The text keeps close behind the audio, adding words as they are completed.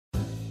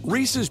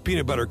Reese's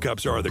peanut butter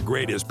cups are the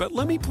greatest, but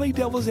let me play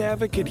devil's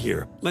advocate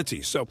here. Let's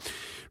see. So,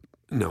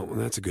 no,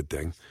 that's a good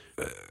thing.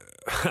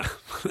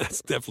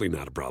 That's definitely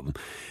not a problem.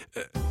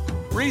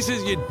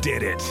 Reese's, you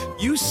did it.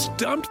 You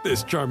stumped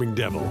this charming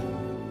devil.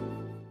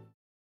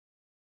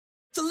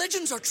 The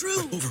legends are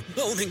true.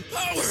 Overwhelming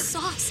power! The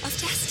sauce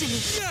of destiny.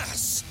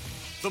 Yes!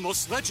 The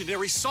most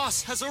legendary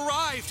sauce has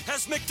arrived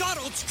as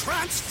McDonald's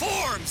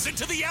transforms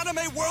into the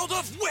anime world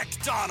of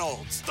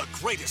WickDonald's. The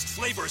greatest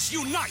flavors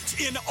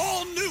unite in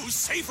all new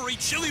savory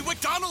chili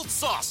McDonald's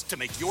sauce to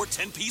make your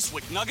 10-piece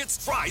Wick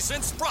Nuggets, fries,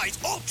 and Sprite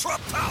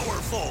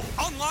ultra-powerful.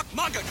 Unlock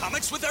manga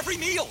comics with every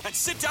meal and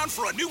sit down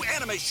for a new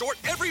anime short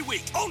every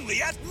week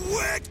only at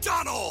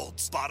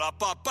WickDonald's.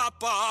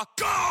 Ba-da-ba-ba-ba,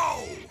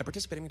 go! At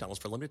participating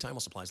McDonald's for a limited time while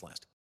supplies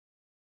last.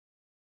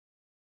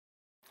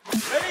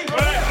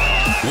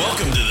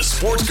 Welcome to the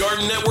Sports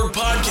Garden Network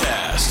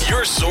podcast,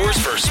 your source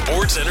for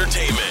sports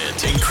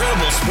entertainment,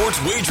 incredible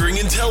sports wagering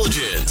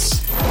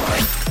intelligence.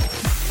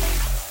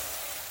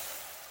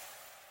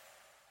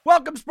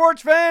 Welcome,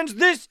 sports fans.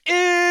 This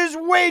is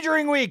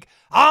Wagering Week.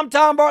 I'm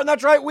Tom Barton.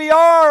 That's right, we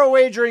are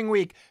Wagering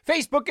Week.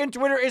 Facebook and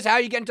Twitter is how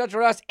you get in touch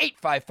with us.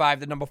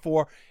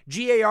 855-4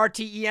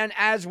 GARTEN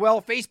as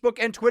well. Facebook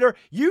and Twitter,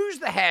 use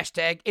the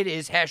hashtag. It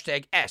is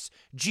hashtag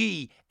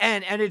SGN,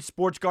 and it's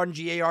Sports Garden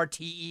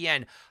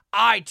GARTEN.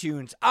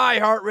 iTunes,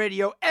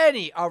 iHeartRadio,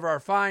 any of our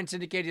fine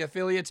syndicated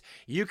affiliates,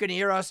 you can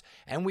hear us,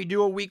 and we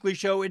do a weekly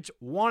show. It's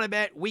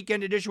Wannabet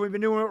Weekend Edition. We've been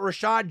doing it with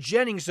Rashad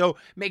Jennings, so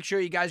make sure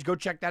you guys go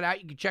check that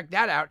out. You can check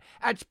that out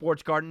at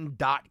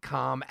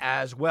sportsgarden.com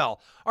as well.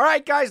 All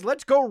right, guys,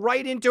 let's go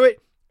right into it.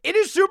 It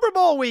is Super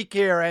Bowl week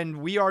here, and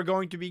we are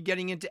going to be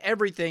getting into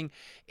everything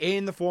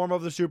in the form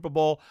of the Super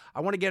Bowl. I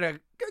want to get a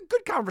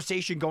good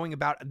conversation going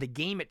about the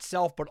game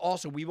itself, but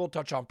also we will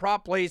touch on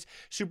prop plays.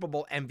 Super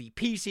Bowl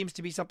MVP seems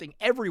to be something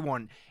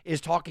everyone is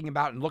talking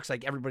about and looks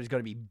like everybody's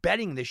going to be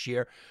betting this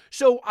year.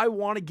 So I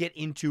want to get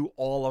into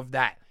all of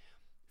that.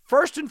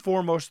 First and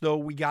foremost, though,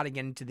 we got to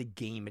get into the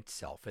game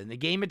itself. And the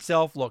game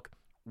itself, look,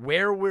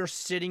 where we're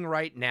sitting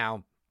right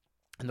now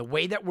and the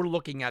way that we're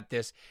looking at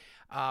this,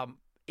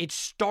 it's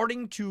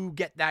starting to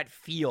get that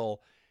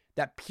feel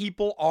that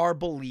people are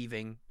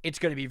believing it's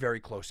going to be a very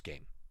close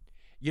game.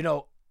 You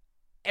know,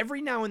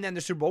 every now and then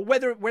the Super Bowl,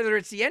 whether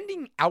it's the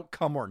ending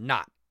outcome or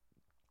not,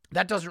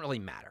 that doesn't really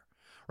matter,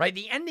 right?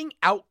 The ending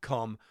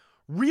outcome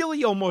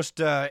really almost,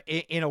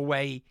 in a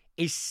way,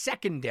 is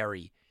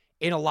secondary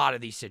in a lot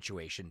of these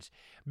situations,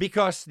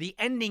 because the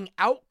ending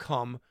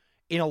outcome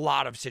in a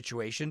lot of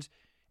situations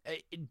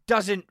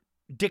doesn't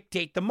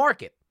dictate the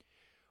market.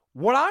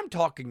 What I'm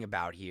talking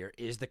about here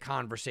is the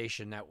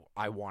conversation that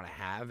I want to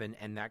have,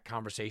 and that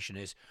conversation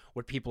is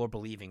what people are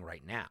believing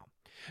right now.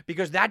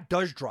 Because that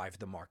does drive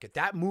the market.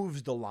 That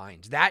moves the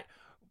lines. That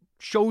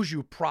shows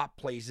you prop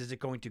plays. Is it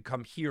going to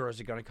come here or is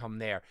it going to come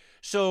there?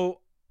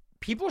 So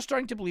people are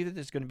starting to believe that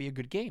it's going to be a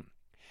good game.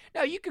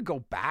 Now, you could go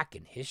back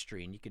in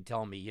history and you could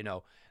tell me, you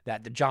know,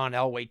 that the John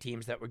Elway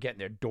teams that were getting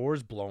their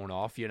doors blown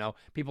off, you know,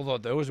 people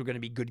thought those were going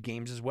to be good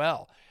games as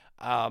well.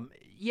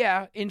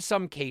 Yeah, in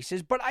some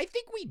cases, but I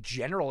think we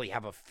generally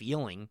have a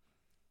feeling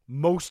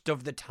most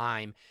of the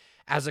time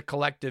as a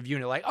collective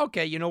unit, like,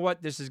 okay, you know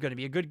what, this is going to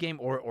be a good game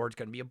or it's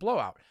going to be a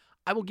blowout.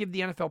 I will give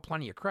the NFL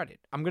plenty of credit.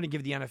 I'm going to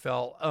give the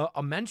NFL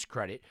immense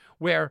credit,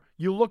 where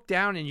you look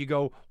down and you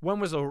go, when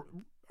was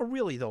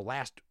really the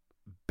last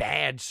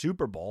bad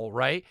Super Bowl,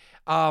 right?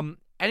 And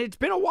it's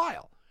been a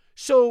while.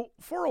 So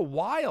for a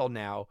while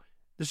now,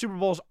 the Super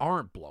Bowls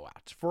aren't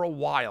blowouts. For a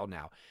while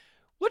now.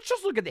 Let's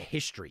just look at the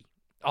history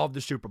of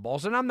the Super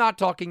Bowls. And I'm not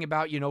talking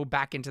about, you know,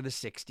 back into the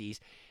 60s.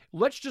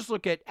 Let's just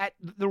look at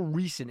the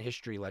recent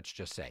history, let's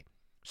just say.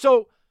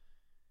 So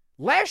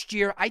last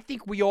year, I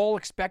think we all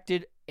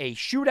expected a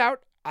shootout.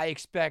 I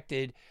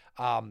expected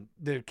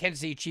the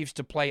Kansas City Chiefs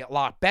to play a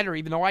lot better,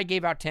 even though I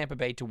gave out Tampa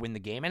Bay to win the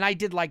game. And I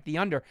did like the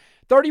under.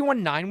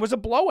 31-9 was a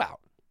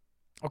blowout.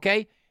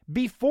 Okay?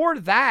 Before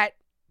that,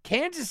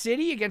 Kansas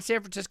City against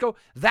San Francisco,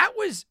 that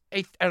was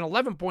an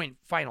 11-point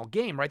final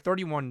game, right?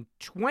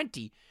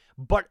 31-20.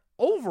 But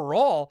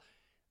overall,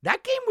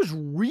 that game was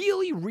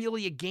really,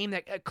 really a game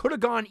that could have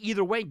gone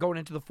either way going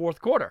into the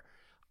fourth quarter.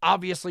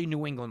 Obviously,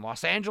 New England,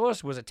 Los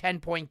Angeles was a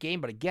 10-point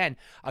game, but again,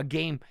 a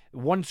game,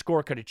 one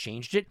score could have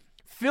changed it.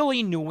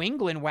 Philly, New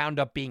England wound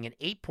up being an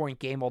 8-point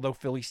game, although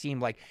Philly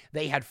seemed like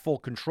they had full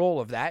control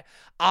of that.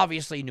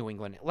 Obviously, New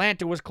England,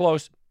 Atlanta was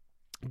close.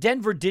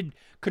 Denver did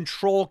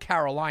control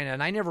Carolina,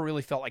 and I never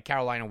really felt like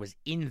Carolina was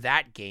in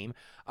that game.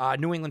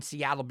 New England,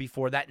 Seattle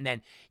before that, and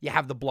then you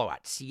have the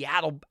blowout.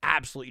 Seattle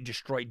absolutely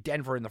destroyed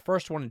Denver in the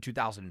first one in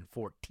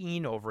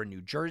 2014 over in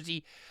New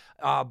Jersey.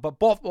 But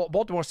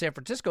Baltimore, San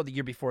Francisco the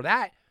year before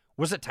that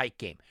was a tight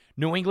game.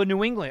 New England,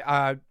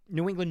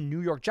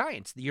 New York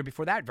Giants the year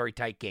before that, very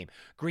tight game.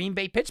 Green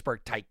Bay,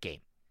 Pittsburgh, tight game.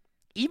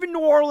 Even New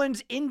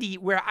Orleans, Indy,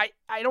 where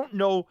I don't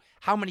know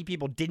how many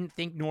people didn't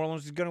think New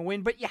Orleans was going to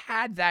win, but you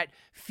had that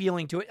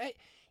feeling to it.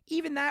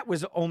 Even that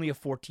was only a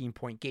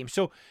 14-point game.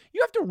 So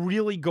you have to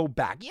really go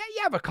back. Yeah,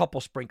 you have a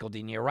couple sprinkled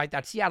in here, right?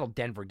 That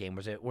Seattle-Denver game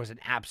was an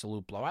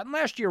absolute blowout. And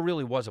last year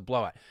really was a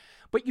blowout.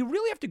 But you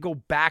really have to go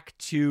back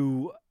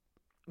to,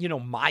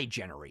 my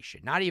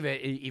generation, not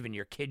even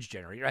your kids'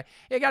 generation, right?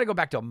 You got to go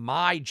back to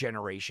my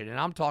generation, and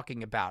I'm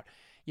talking about,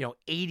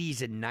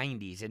 80s and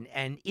 90s.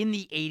 And in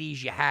the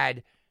 80s, you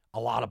had a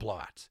lot of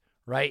blowouts,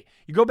 right?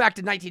 You go back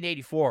to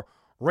 1984,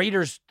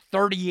 Raiders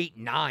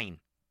 38-9.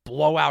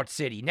 Blowout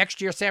city.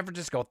 Next year, San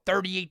Francisco,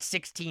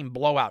 38-16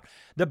 blowout.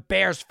 The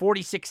Bears,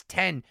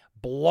 46-10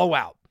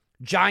 blowout.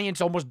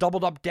 Giants almost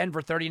doubled up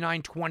Denver,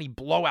 39-20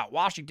 blowout.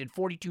 Washington,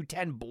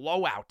 42-10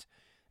 blowout.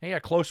 They had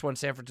a close one,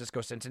 San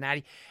Francisco,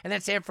 Cincinnati. And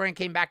then San Fran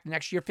came back the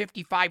next year,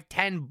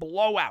 55-10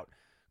 blowout.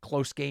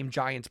 Close game,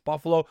 Giants,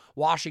 Buffalo.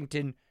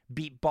 Washington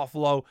beat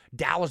Buffalo.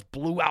 Dallas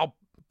blew out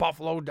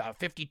Buffalo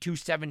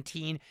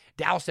 52-17.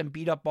 Dallas then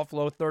beat up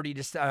Buffalo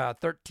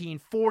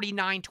 30-13,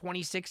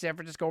 49-26 San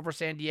Francisco over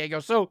San Diego.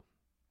 So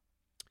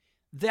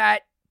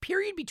that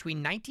period between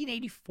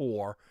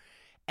 1984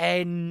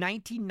 and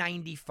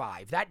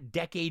 1995, that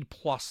decade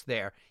plus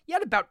there, you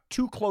had about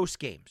 2 close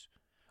games.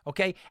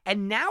 Okay?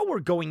 And now we're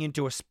going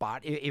into a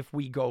spot, if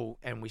we go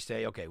and we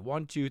say, okay,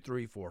 1, 2,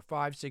 3, 4,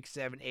 5, 6,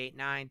 7, 8,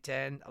 9,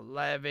 10,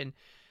 11,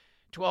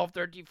 12,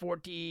 13,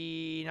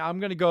 14. I'm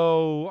going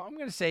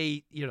to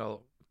say,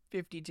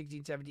 15,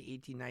 16, 17,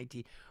 18,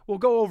 19. We'll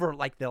go over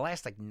the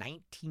last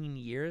 19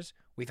 years.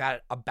 We've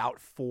had about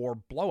 4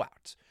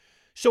 blowouts.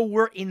 So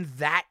we're in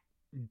that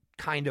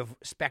kind of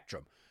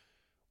spectrum.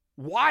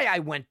 Why I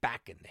went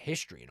back in the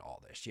history and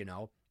all this,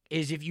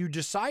 is if you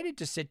decided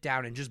to sit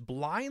down and just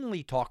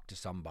blindly talk to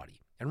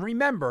somebody. And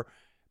remember,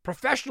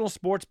 professional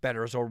sports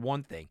bettors are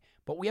one thing,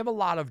 but we have a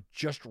lot of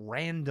just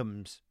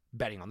randoms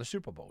betting on the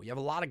Super Bowl. You have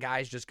a lot of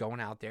guys just going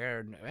out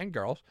there and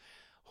girls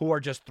who are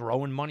just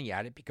throwing money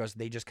at it because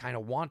they just kind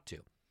of want to.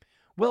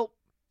 Well,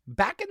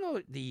 back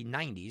in the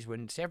 90s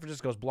when San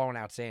Francisco's blowing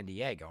out San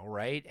Diego,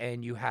 right,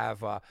 and you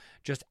have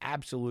just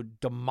absolute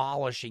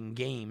demolishing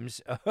games,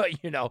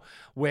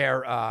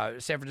 where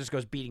San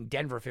Francisco's beating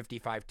Denver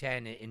 55-10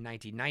 in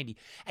 1990,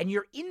 and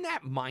you're in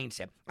that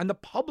mindset, and the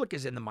public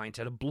is in the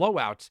mindset of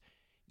blowouts,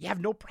 you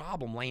have no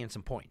problem laying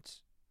some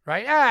points,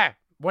 right?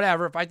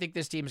 Whatever, if I think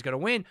this team is going to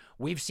win,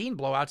 we've seen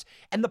blowouts,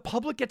 and the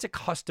public gets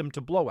accustomed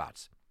to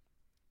blowouts.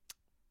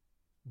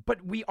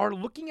 But we are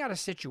looking at a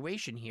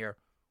situation here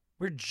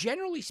where,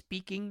 generally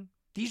speaking,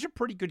 these are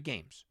pretty good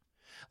games.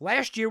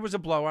 Last year was a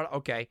blowout,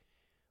 okay.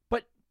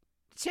 But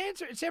San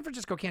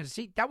Francisco, Kansas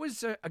City, that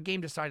was a game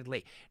decided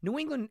late. New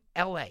England,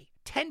 LA,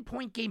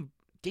 10-point game.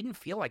 Didn't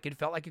feel like it.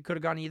 Felt like it could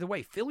have gone either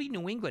way. Philly,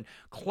 New England,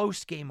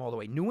 close game all the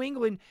way. New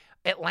England,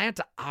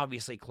 Atlanta,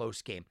 obviously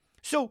close game.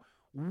 So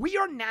we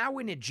are now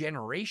in a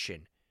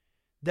generation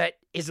that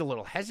is a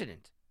little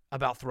hesitant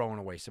about throwing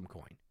away some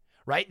coin.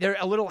 Right? They're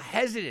a little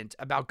hesitant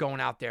about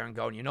going out there and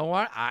going, you know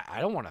what?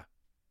 I don't want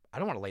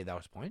to lay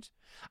those points.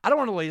 I don't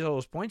want to lay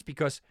those points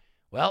because,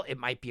 well, it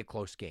might be a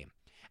close game.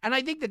 And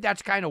I think that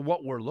that's kind of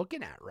what we're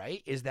looking at,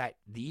 right? Is that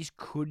these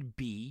could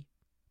be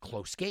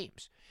close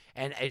games.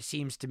 And it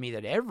seems to me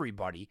that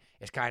everybody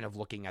is kind of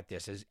looking at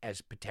this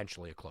as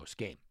potentially a close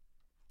game.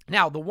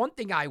 Now, the one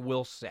thing I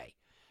will say,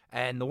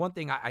 and the one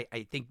thing I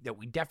think that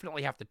we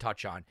definitely have to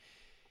touch on,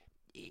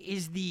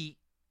 is the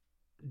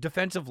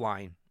defensive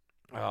line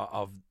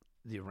of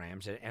the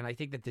Rams, and I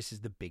think that this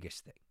is the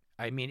biggest thing.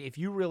 I mean, if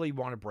you really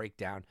want to break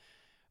down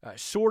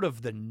sort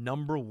of the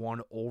number one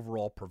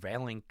overall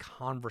prevailing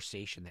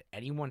conversation that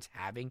anyone's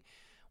having,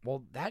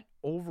 well, that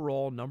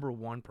overall number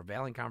one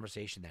prevailing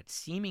conversation that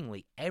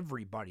seemingly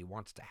everybody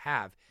wants to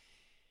have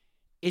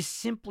is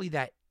simply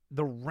that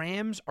the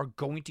Rams are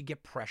going to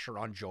get pressure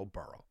on Joe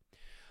Burrow.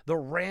 The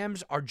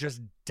Rams are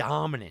just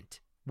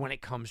dominant when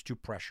it comes to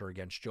pressure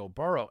against Joe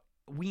Burrow.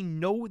 We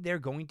know they're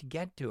going to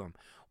get to him.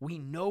 We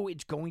know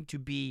it's going to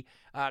be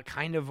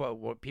kind of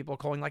what people are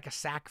calling like a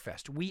sack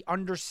fest. We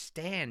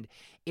understand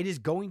it is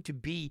going to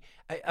be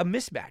a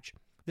mismatch.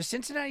 The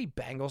Cincinnati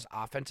Bengals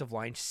offensive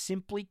line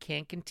simply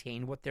can't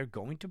contain what they're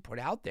going to put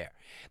out there.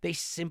 They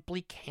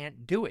simply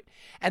can't do it.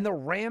 And the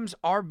Rams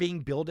are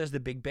being billed as the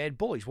big bad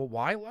bullies. Well,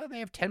 why? Well, they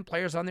have 10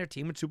 players on their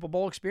team with Super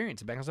Bowl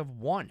experience. The Bengals have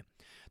 1.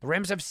 The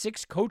Rams have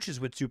 6 coaches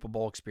with Super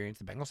Bowl experience.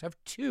 The Bengals have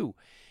 2.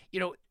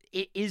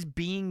 It is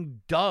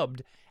being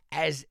dubbed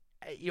as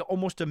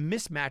almost a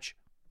mismatch,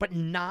 but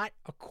not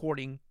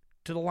according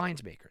to the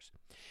lines makers.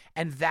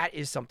 And that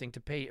is something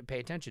to pay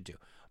attention to.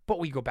 But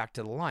we go back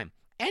to the line.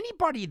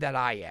 Anybody that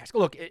I ask,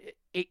 look,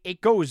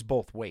 it goes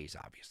both ways,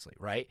 obviously,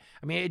 right?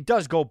 I mean, it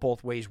does go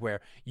both ways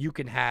where you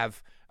can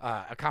have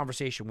a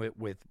conversation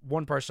with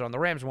one person on the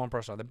Rams and one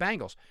person on the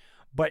Bengals.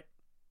 But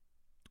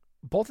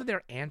both of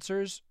their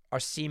answers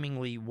are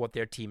seemingly what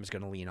their team is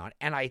going to lean on.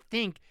 And I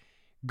think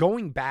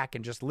going back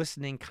and just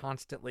listening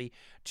constantly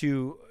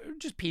to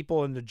just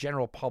people in the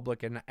general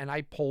public, and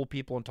I poll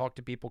people and talk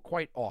to people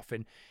quite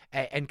often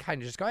and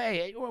kind of just go,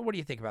 hey, what do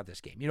you think about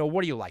this game?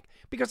 What do you like?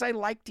 Because I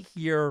like to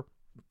hear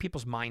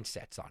people's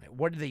mindsets on it.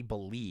 What do they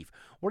believe?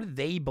 What do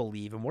they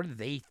believe and what are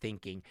they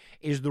thinking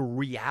is the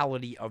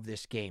reality of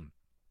this game?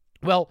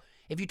 Well,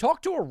 if you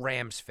talk to a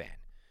Rams fan,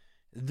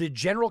 the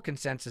general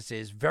consensus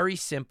is very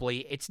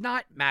simply, it's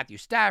not Matthew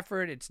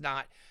Stafford, it's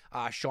not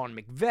Sean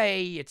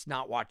McVay, it's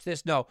not watch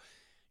this. No,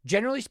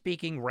 Generally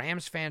speaking,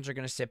 Rams fans are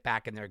going to sit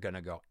back and they're going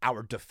to go,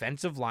 our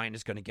defensive line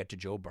is going to get to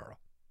Joe Burrow,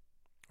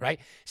 right?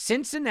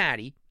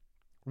 Cincinnati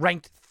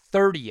ranked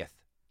 30th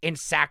in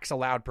sacks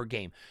allowed per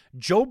game.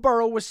 Joe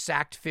Burrow was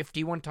sacked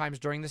 51 times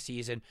during the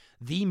season,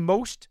 the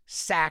most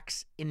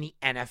sacks in the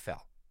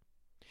NFL.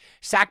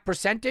 Sack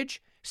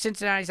percentage,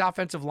 Cincinnati's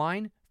offensive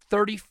line,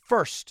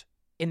 31st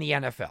in the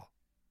NFL.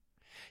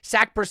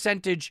 Sack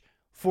percentage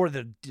for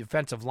the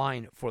defensive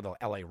line for the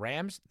LA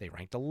Rams, they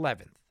ranked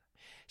 11th.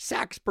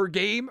 Sacks per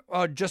game,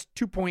 just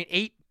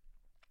 2.8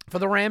 for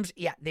the Rams.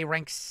 Yeah, they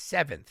rank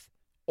 7th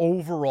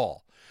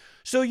overall.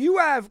 So you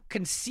have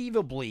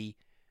conceivably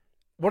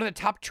one of the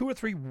top 2 or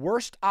 3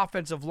 worst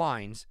offensive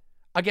lines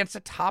against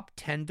a top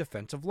 10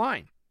 defensive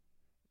line.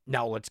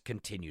 Now let's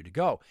continue to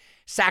go.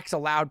 Sacks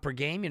allowed per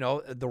game,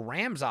 the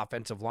Rams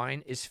offensive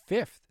line is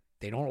 5th.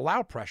 They don't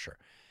allow pressure.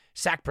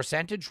 Sack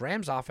percentage,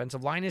 Rams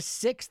offensive line is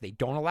 6th. They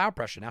don't allow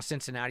pressure. Now,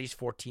 Cincinnati's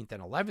 14th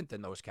and 11th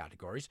in those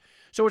categories.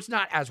 So it's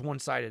not as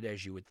one-sided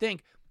as you would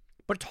think.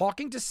 But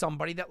talking to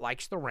somebody that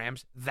likes the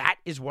Rams, that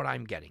is what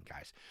I'm getting,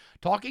 guys.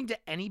 Talking to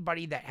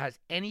anybody that has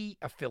any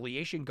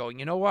affiliation going,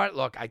 you know what?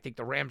 Look, I think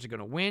the Rams are going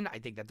to win. I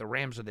think that the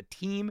Rams are the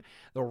team.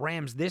 The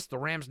Rams this, the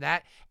Rams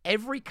that.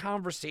 Every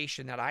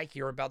conversation that I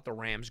hear about the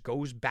Rams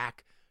goes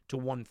back to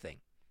one thing.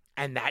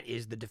 And that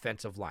is the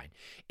defensive line.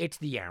 It's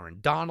the Aaron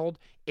Donald.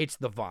 It's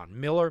the Von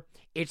Miller.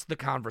 It's the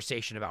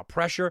conversation about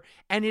pressure.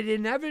 And it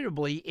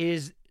inevitably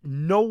is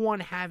no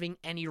one having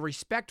any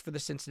respect for the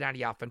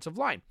Cincinnati offensive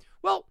line.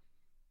 Well,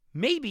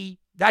 maybe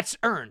that's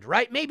earned,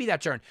 right? Maybe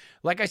that's earned.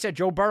 Like I said,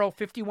 Joe Burrow,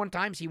 51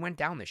 times he went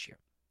down this year.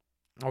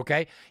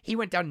 Okay? He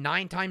went down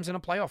 9 times in a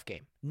playoff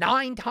game.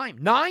 9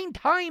 times. 9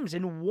 times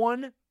in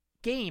one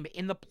game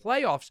in the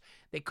playoffs.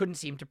 They couldn't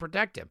seem to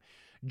protect him.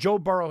 Joe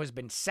Burrow has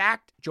been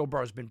sacked. Joe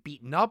Burrow has been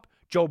beaten up.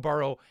 Joe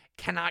Burrow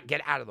cannot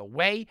get out of the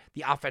way.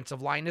 The offensive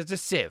line is a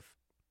sieve.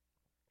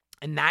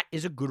 And that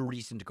is a good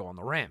reason to go on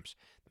the Rams.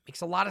 It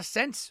makes a lot of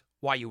sense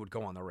why you would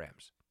go on the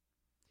Rams.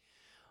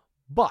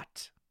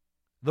 But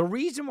the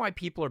reason why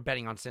people are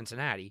betting on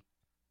Cincinnati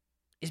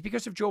is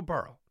because of Joe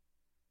Burrow.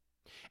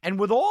 And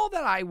with all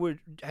that I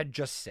had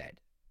just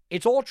said,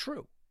 it's all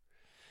true.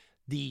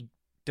 The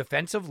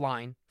defensive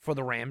line for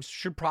the Rams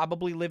should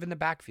probably live in the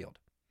backfield.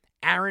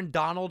 Aaron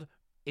Donald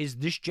is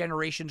this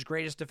generation's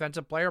greatest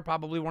defensive player,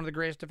 probably one of the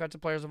greatest defensive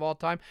players of all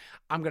time.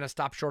 I'm going to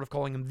stop short of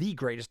calling him the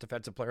greatest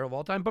defensive player of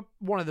all time, but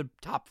one of the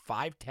top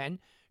 5, 10,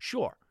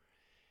 sure.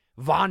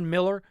 Von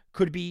Miller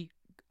could be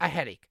a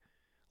headache.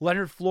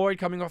 Leonard Floyd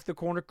coming off the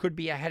corner could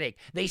be a headache.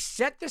 They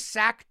set the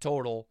sack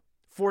total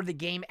for the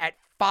game at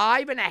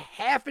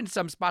 5.5 in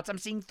some spots. I'm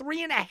seeing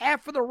 3.5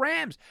 for the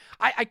Rams.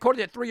 I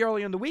quoted at 3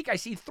 earlier in the week. I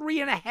see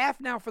 3.5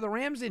 now for the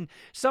Rams in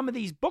some of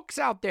these books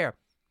out there.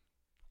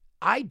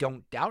 I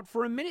don't doubt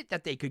for a minute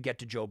that they could get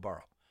to Joe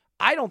Burrow.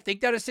 I don't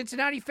think that a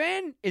Cincinnati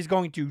fan is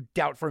going to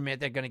doubt for a minute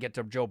they're going to get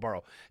to Joe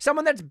Burrow.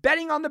 Someone that's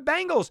betting on the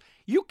Bengals,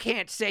 you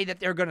can't say that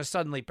they're going to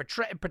suddenly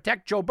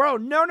protect Joe Burrow.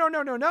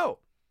 No.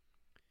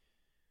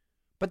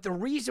 But the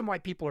reason why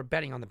people are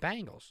betting on the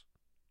Bengals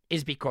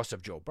is because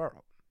of Joe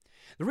Burrow.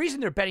 The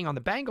reason they're betting on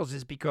the Bengals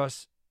is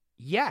because,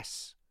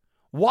 yes,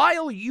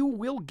 while you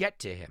will get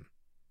to him,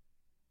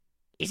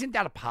 isn't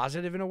that a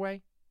positive in a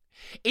way?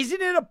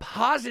 Isn't it a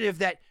positive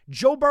that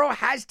Joe Burrow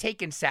has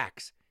taken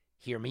sacks?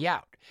 Hear me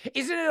out.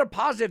 Isn't it a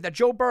positive that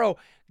Joe Burrow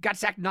got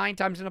sacked 9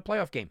 times in a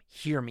playoff game?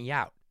 Hear me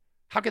out.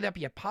 How could that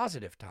be a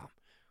positive, Tom?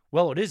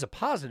 Well, it is a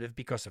positive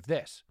because of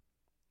this.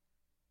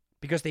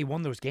 Because they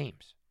won those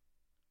games,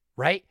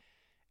 right?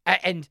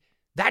 And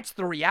that's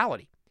the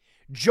reality.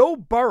 Joe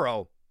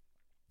Burrow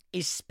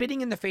is spitting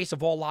in the face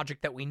of all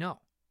logic that we know.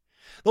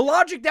 The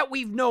logic that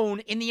we've known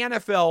in the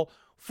NFL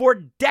for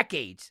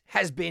decades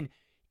has been,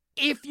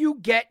 if you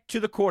get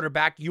to the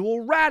quarterback, you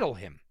will rattle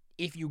him.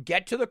 If you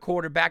get to the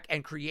quarterback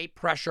and create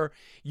pressure,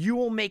 you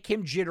will make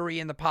him jittery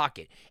in the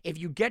pocket. If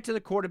you get to the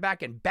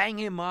quarterback and bang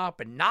him up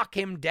and knock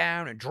him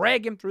down and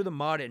drag him through the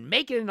mud and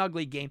make it an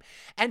ugly game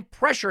and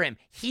pressure him,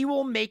 he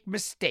will make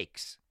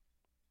mistakes.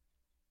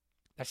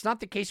 That's not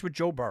the case with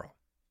Joe Burrow.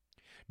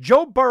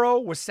 Joe Burrow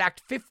was sacked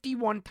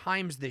 51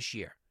 times this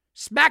year,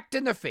 smacked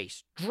in the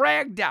face,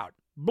 dragged out,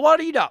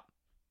 bloodied up.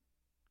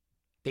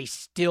 They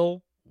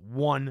still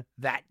won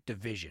that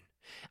division.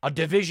 A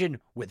division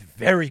with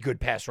very good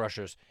pass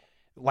rushers,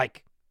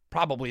 like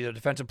probably the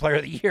defensive player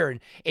of the year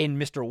in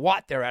Mr.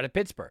 Watt there out of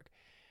Pittsburgh.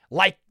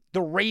 Like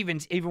the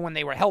Ravens, even when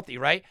they were healthy,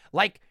 right?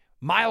 Like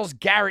Myles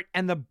Garrett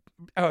and the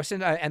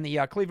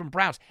Cleveland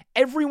Browns.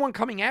 Everyone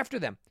coming after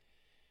them.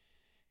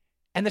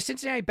 And the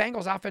Cincinnati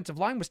Bengals offensive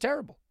line was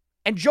terrible.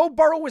 And Joe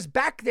Burrow was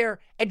back there,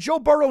 and Joe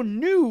Burrow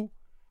knew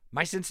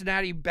my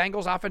Cincinnati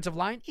Bengals offensive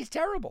line is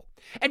terrible.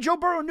 And Joe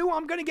Burrow knew,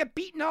 I'm going to get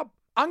beaten up.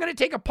 I'm going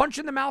to take a punch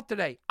in the mouth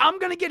today. I'm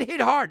going to get hit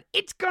hard.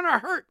 It's going to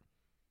hurt.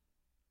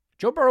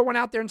 Joe Burrow went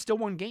out there and still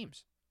won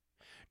games.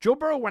 Joe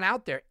Burrow went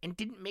out there and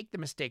didn't make the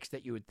mistakes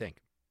that you would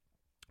think.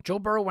 Joe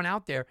Burrow went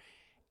out there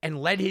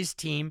and led his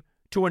team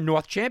to a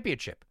North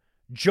championship.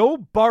 Joe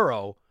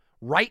Burrow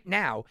right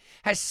now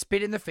has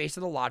spit in the face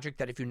of the logic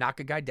that if you knock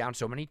a guy down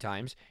so many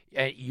times,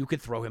 you could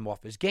throw him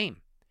off his game.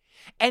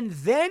 And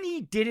then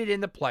he did it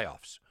in the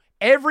playoffs.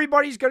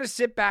 Everybody's going to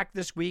sit back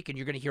this week, and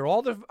you're going to hear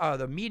all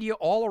the media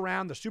all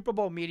around. The Super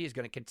Bowl media is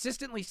going to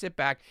consistently sit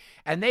back,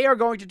 and they are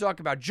going to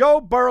talk about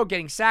Joe Burrow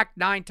getting sacked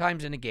 9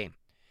 times in a game.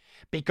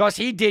 Because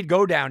he did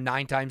go down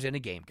 9 times in a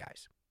game,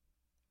 guys.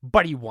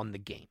 But he won the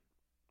game.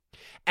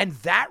 And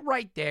that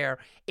right there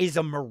is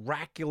a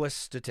miraculous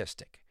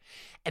statistic.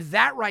 And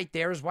that right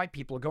there is why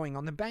people are going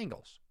on the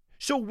Bengals.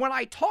 So when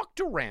I talk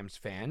to Rams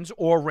fans,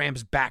 or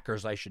Rams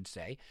backers, I should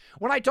say,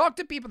 when I talk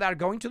to people that are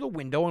going to the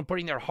window and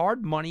putting their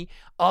hard money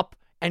up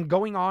and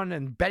going on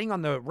and betting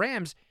on the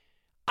Rams,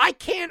 I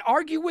can't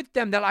argue with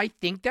them that I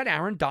think that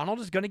Aaron Donald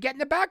is going to get in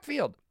the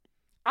backfield.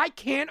 I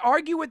can't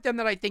argue with them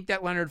that I think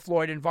that Leonard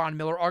Floyd and Von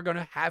Miller are going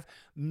to have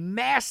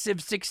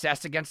massive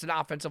success against an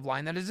offensive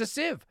line that is a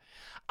sieve.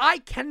 I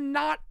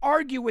cannot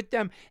argue with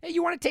them. Hey,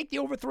 you want to take the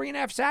over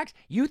 3.5 sacks?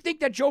 You think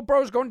that Joe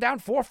Burrow is going down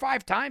 4 or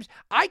 5 times?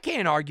 I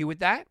can't argue with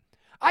that.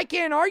 I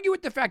can't argue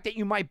with the fact that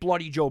you might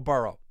bloody Joe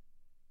Burrow.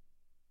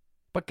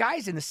 But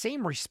guys, in the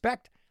same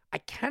respect, I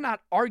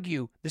cannot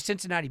argue the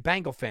Cincinnati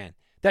Bengal fan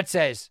that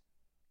says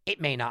it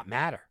may not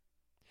matter.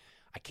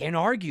 I can't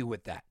argue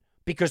with that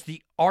because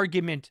the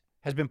argument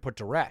has been put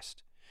to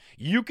rest.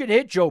 You could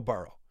hit Joe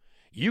Burrow.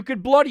 You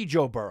could bloody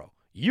Joe Burrow.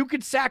 You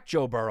could sack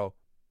Joe Burrow.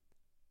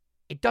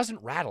 It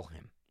doesn't rattle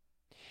him.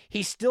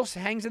 He still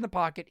hangs in the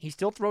pocket. He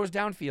still throws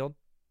downfield.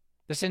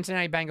 The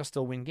Cincinnati Bengals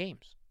still win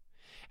games.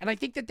 And I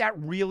think that that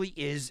really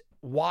is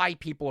why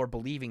people are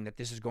believing that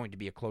this is going to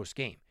be a close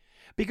game.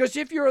 Because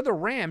if you're the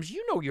Rams,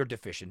 you know your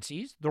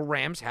deficiencies. The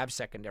Rams have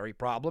secondary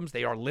problems.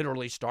 They are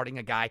literally starting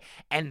a guy,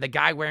 and the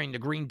guy wearing the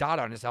green dot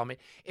on his helmet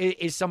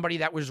is somebody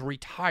that was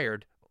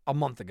retired a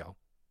month ago.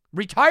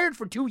 Retired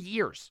for 2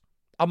 years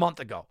a month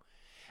ago.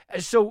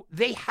 So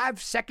they have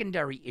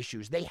secondary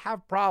issues. They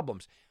have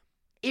problems.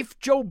 If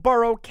Joe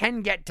Burrow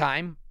can get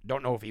time,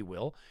 don't know if he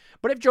will,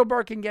 but if Joe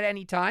Burrow can get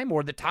any time,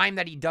 or the time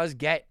that he does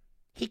get,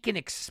 he can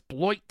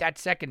exploit that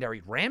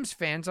secondary. Rams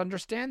fans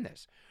understand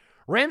this.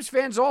 Rams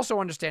fans also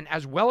understand,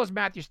 as well as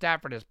Matthew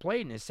Stafford has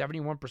played, and his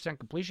 71%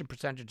 completion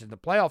percentage in the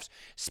playoffs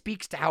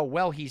speaks to how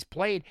well he's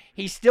played,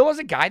 he still is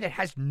a guy that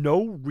has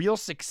no real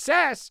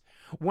success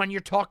when you're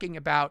talking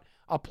about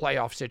a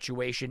playoff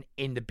situation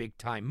in the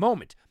big-time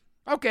moment.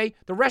 Okay,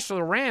 the rest of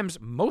the Rams,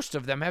 most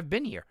of them have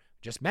been here.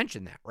 Just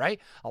mentioned that, right?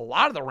 A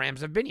lot of the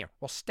Rams have been here.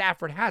 Well,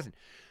 Stafford hasn't.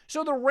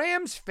 So the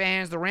Rams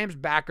fans, the Rams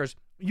backers,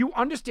 you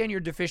understand your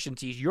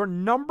deficiencies. Your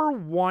number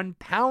one,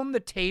 pound the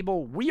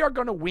table, we are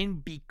going to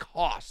win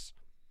because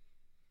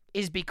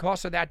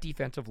of that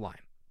defensive line.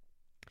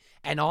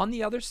 And on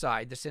the other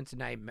side, the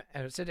Cincinnati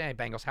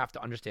Bengals have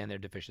to understand their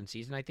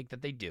deficiencies, and I think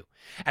that they do.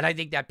 And I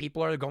think that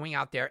people are going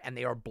out there and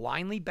they are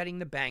blindly betting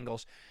the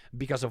Bengals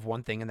because of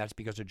one thing, and that's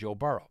because of Joe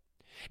Burrow.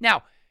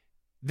 Now,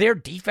 their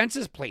defense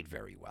has played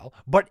very well,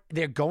 but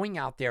they're going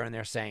out there and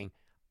they're saying,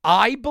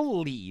 I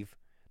believe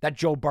that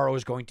Joe Burrow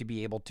is going to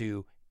be able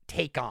to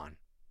take on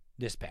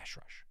this pass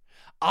rush.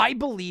 I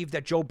believe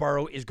that Joe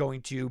Burrow is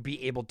going to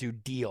be able to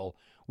deal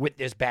with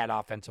this bad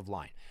offensive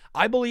line.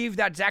 I believe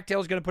that Zach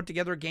Taylor is going to put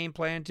together a game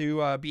plan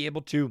to be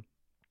able to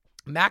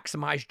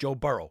maximize Joe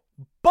Burrow.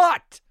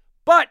 But,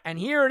 and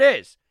here it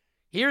is.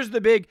 Here's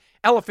the big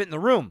elephant in the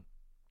room.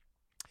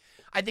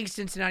 I think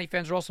Cincinnati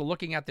fans are also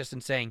looking at this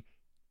and saying,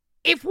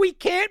 if we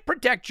can't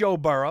protect Joe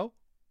Burrow,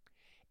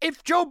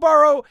 if Joe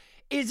Burrow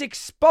is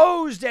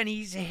exposed and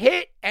he's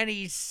hit and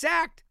he's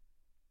sacked,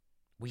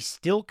 we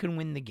still can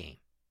win the game.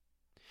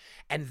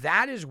 And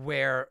that is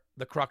where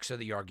the crux of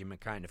the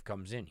argument kind of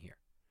comes in here.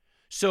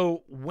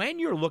 So when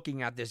you're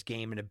looking at this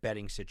game in a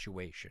betting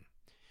situation,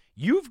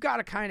 you've got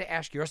to kind of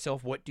ask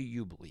yourself, what do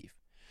you believe?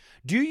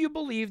 Do you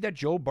believe that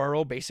Joe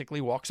Burrow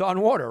basically walks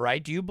on water,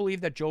 right? Do you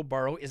believe that Joe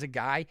Burrow is a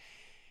guy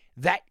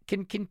that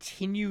can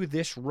continue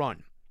this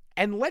run?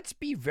 And let's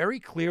be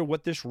very clear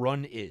what this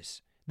run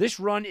is. This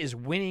run is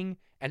winning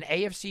an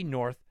AFC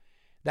North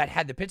that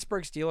had the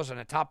Pittsburgh Steelers on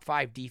a top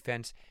 5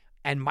 defense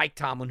and Mike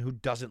Tomlin, who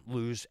doesn't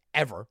lose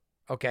ever.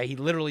 Okay, he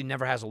literally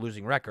never has a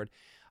losing record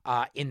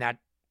in that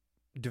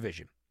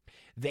division.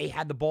 They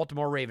had the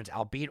Baltimore Ravens,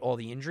 albeit all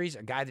the injuries,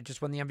 a guy that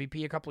just won the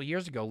MVP a couple of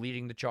years ago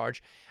leading the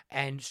charge,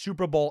 and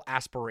Super Bowl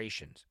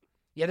aspirations.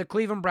 Yeah, the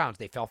Cleveland Browns,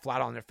 they fell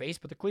flat on their face,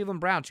 but the Cleveland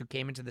Browns, who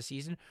came into the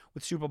season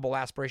with Super Bowl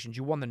aspirations,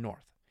 you won the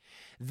North.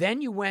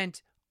 Then you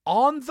went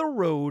on the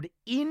road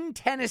in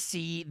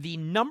Tennessee, the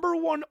number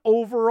 1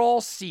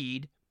 overall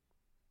seed,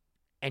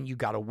 and you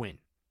got a win.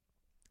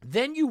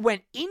 Then you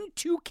went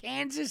into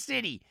Kansas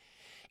City,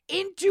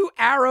 into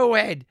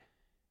Arrowhead.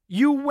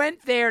 You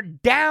went there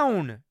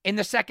down in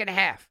the second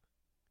half,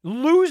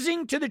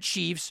 losing to the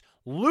Chiefs,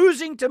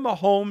 losing to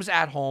Mahomes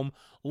at home,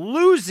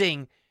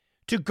 losing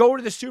to go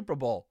to the Super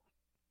Bowl,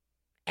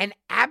 and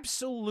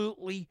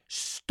absolutely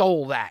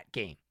stole that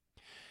game.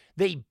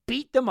 They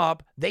beat them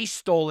up, they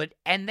stole it,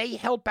 and they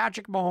held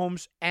Patrick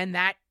Mahomes and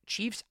that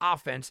Chiefs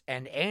offense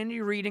and Andy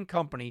Reid and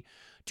company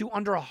to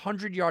under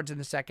 100 yards in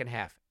the second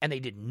half, and they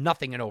did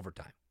nothing in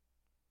overtime.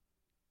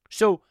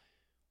 So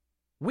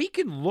we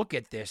can look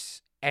at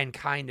this and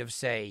kind of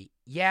say,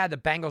 yeah, the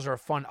Bengals are a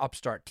fun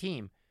upstart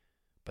team,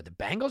 but the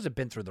Bengals have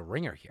been through the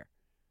ringer here.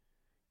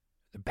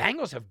 The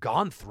Bengals have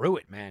gone through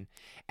it, man.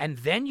 And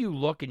then you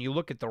look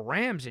at the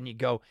Rams and you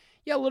go,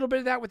 yeah, a little bit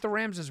of that with the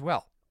Rams as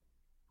well,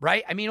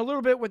 right? I mean, a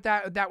little bit with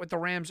that with the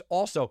Rams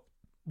also,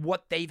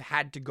 what they've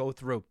had to go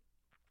through,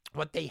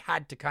 what they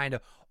had to kind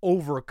of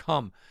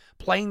overcome.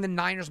 Playing the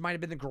Niners might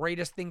have been the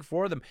greatest thing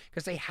for them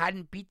because they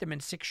hadn't beat them in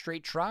 6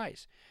 straight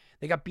tries.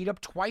 They got beat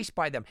up twice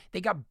by them.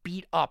 They got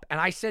beat up.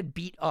 And I said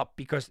beat up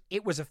because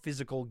it was a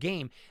physical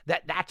game.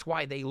 That's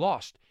why they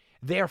lost.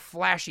 Their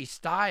flashy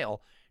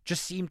style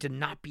just seemed to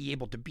not be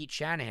able to beat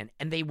Shanahan,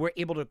 and they were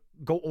able to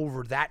go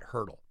over that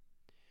hurdle.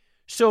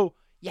 So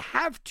you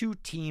have two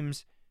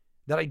teams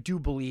that I do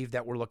believe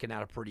that we're looking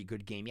at a pretty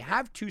good game. You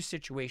have two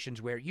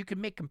situations where you can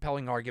make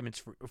compelling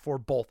arguments for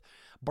both,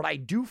 but I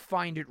do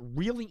find it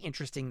really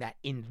interesting that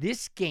in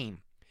this game,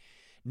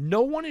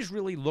 no one is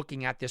really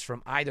looking at this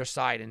from either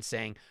side and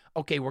saying,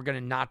 okay, we're going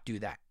to not do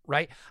that,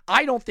 right?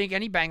 I don't think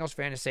any Bengals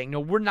fan is saying, no,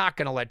 we're not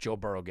going to let Joe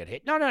Burrow get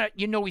hit. No,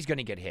 you know he's going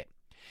to get hit.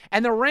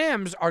 And the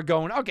Rams are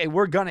going, okay,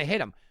 we're going to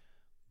hit him.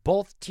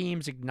 Both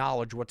teams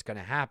acknowledge what's going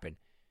to happen,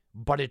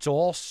 but it's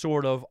all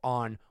sort of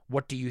on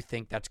what do you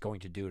think that's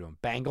going to do to him.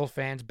 Bengal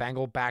fans,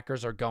 Bengal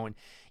backers are going,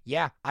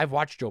 yeah, I've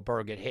watched Joe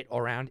Burrow get hit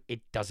around. It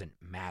doesn't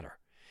matter.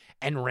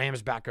 And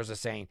Rams backers are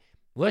saying,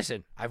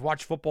 listen, I've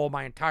watched football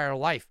my entire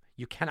life.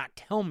 You cannot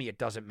tell me it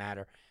doesn't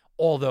matter,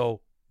 although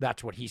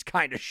that's what he's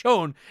kind of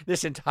shown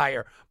this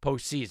entire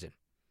postseason.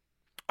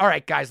 All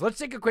right, guys, let's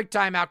take a quick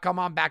timeout. Come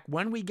on back.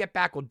 When we get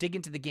back, we'll dig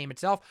into the game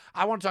itself.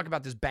 I want to talk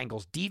about this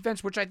Bengals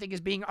defense, which I think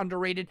is being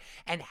underrated,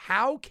 and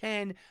how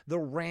can the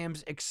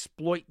Rams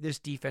exploit this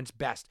defense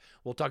best.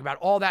 We'll talk about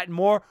all that and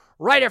more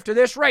right after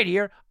this, right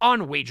here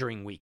on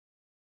Wagering Week.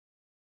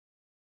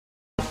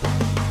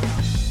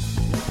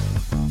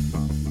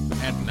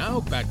 And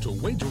now back to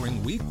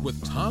Wagering Week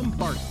with Tom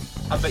Barton.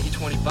 I'll bet you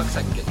 $20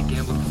 I can get you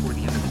gambling before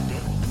the end of the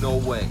day. No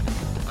way.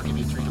 I'll give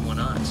you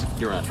 3-to-1 odds.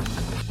 You're on.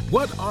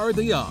 What are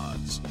the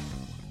odds?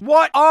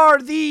 What are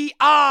the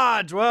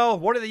odds? Well,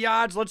 what are the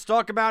odds? Let's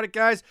talk about it,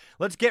 guys.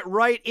 Let's get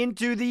right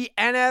into the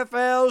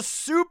NFL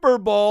Super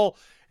Bowl.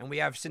 And we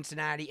have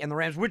Cincinnati and the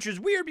Rams, which is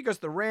weird because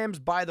the Rams,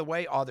 by the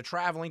way, are the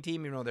traveling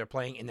team, even though they're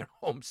playing in their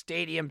home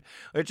stadium,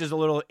 which is a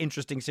little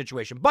interesting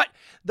situation. But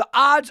the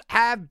odds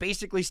have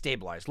basically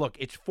stabilized. Look,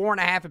 it's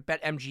 4.5 at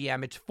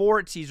BetMGM. It's 4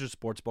 at Caesars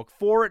Sportsbook,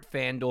 4 at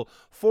FanDuel,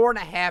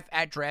 4.5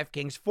 at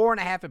DraftKings,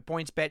 4.5 at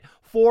PointsBet,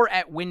 4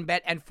 at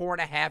WynnBet, and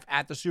 4.5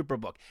 at the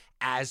Superbook.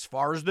 As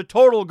far as the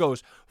total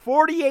goes,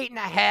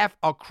 48.5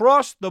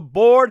 across the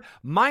board,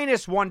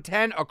 minus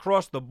 110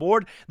 across the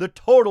board. The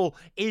total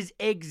is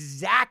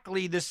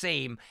exactly the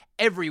same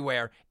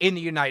everywhere in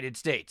the United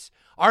States.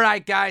 All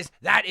right, guys,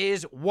 that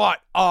is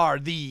what are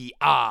the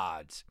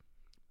odds.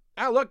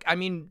 Now, look, I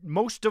mean,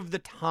 most of the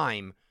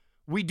time,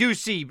 we do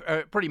see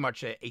pretty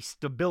much a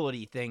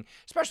stability thing,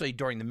 especially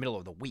during the middle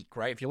of the week,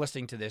 right? If you're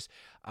listening to this,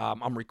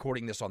 I'm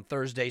recording this on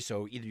Thursday,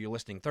 so either you're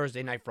listening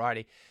Thursday night,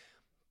 Friday.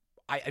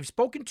 I've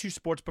spoken to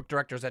sportsbook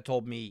directors that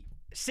told me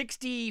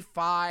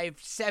 65,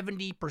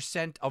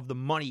 70% of the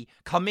money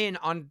come in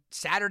on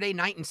Saturday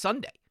night and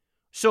Sunday.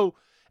 So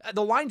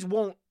the lines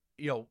won't,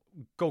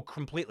 go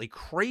completely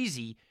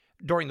crazy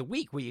during the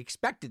week. We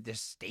expected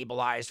this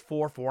stabilized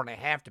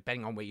 4.5,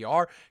 depending on where you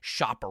are.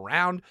 Shop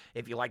around.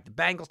 If you like the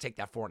Bengals, take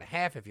that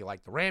 4.5. If you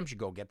like the Rams, you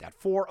go get that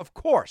 4, of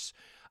course.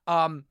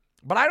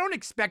 But I don't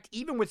expect,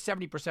 even with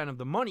 70% of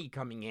the money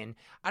coming in,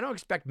 I don't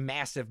expect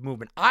massive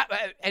movement.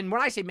 And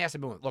when I say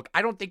massive movement, look,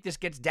 I don't think this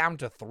gets down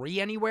to 3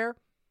 anywhere.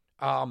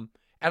 And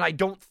I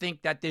don't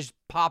think that this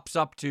pops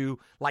up to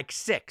like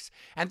 6.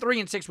 And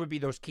 3 and 6 would be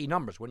those key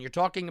numbers. When you're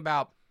talking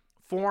about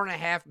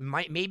 4.5,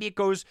 maybe it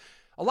goes.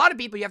 A lot of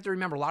people, you have to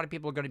remember, a lot of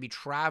people are going to be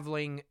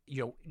traveling,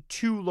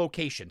 2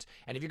 locations.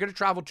 And if you're going to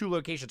travel 2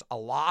 locations, a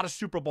lot of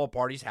Super Bowl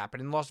parties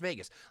happen in Las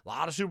Vegas. A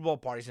lot of Super Bowl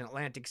parties in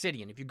Atlantic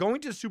City. And if you're going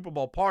to the Super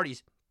Bowl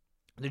parties,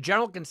 the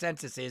general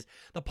consensus is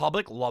the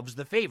public loves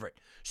the favorite.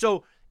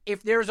 So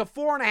if there's a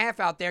 4.5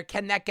 out there,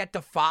 can that get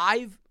to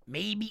 5?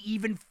 Maybe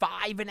even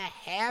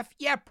 5.5?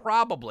 Yeah,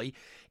 probably.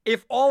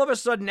 If all of a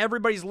sudden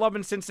everybody's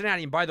loving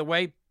Cincinnati, and by the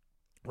way,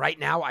 right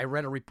now, I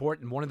read a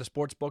report in one of the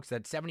sports books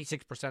that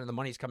 76% of the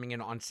money is coming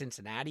in on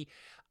Cincinnati.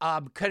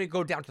 Could it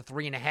go down to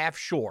 3.5?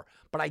 Sure.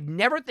 But I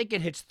never think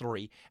it hits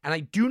 3, and I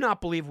do not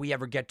believe we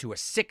ever get to a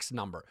 6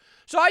 number.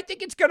 So I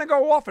think it's going to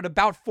go off at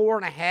about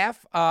 4.5.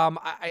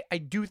 I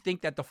do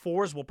think that the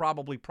 4s will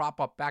probably prop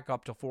up back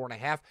up to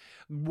 4.5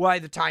 by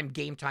the time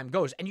game time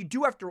goes. And you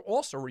do have to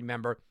also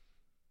remember,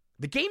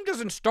 the game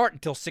doesn't start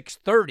until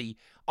 6:30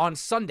 on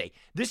Sunday.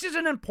 This is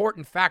an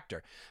important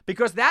factor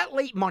because that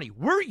late money,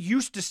 we're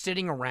used to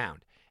sitting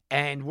around.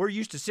 And we're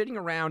used to sitting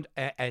around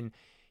and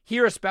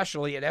here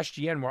especially at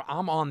SGN where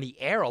I'm on the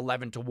air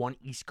 11 to 1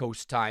 East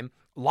Coast time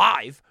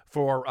live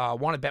for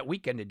Wanna Bet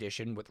Weekend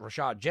Edition with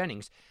Rashad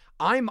Jennings.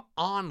 I'm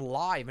on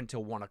live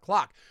until 1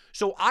 o'clock.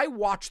 So I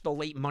watch the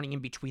late money in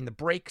between the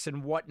breaks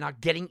and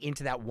whatnot, getting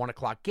into that 1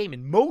 o'clock game.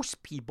 And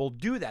most people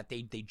do that.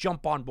 They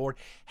jump on board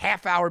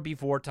half hour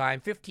before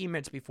time, 15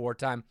 minutes before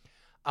time.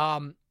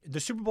 The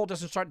Super Bowl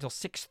doesn't start until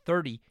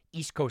 6:30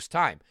 East Coast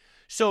time.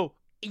 So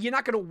you're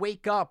not going to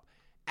wake up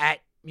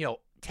at,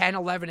 10,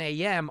 11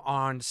 a.m.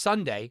 on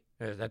Sunday.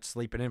 That's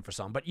sleeping in for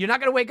some. But you're not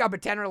going to wake up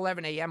at 10 or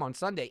 11 a.m. on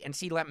Sunday and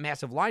see that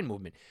massive line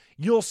movement.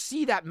 You'll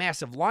see that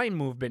massive line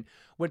movement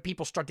when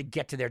people start to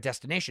get to their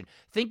destination.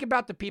 Think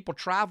about the people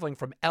traveling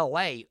from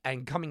L.A.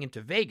 and coming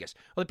into Vegas.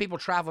 Or the people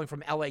traveling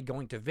from L.A.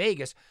 going to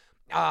Vegas.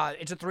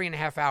 It's a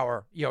 3.5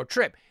 hour,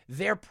 trip.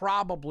 They're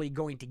probably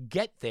going to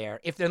get there,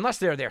 unless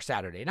they're there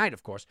Saturday night,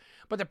 of course,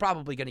 but they're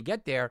probably going to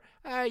get there,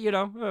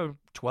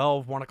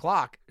 12, 1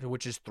 o'clock,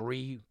 which is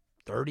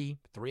 3:30,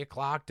 3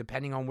 o'clock,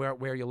 depending on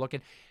where you're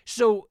looking.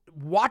 So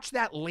watch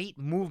that late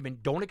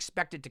movement. Don't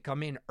expect it to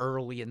come in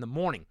early in the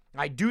morning.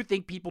 I do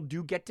think people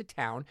do get to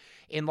town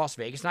in Las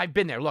Vegas, and I've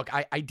been there. Look,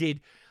 I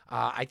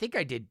think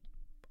I did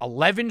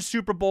 11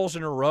 Super Bowls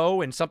in a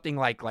row and something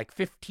like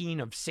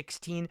 15 of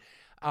 16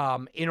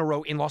 in a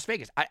row in Las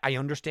Vegas. I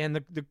understand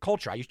the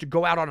culture. I used to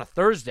go out on a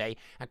Thursday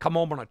and come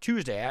home on a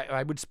Tuesday.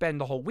 I would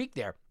spend the whole week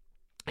there.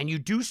 And you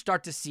do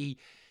start to see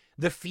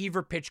the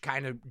fever pitch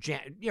kind of,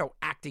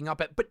 acting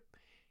up. But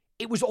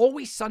it was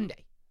always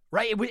Sunday,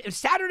 right? It was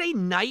Saturday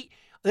night.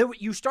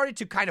 You started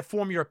to kind of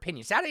form your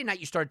opinion. Saturday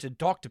night, you started to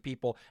talk to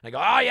people and go,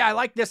 oh, yeah, I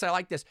like this.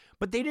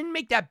 But they didn't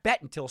make that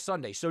bet until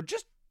Sunday. So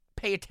just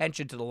pay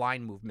attention to the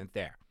line movement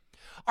there.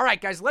 All right,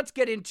 guys, let's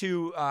get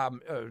into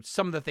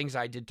some of the things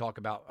I did talk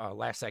about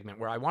last segment,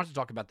 where I wanted to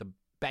talk about the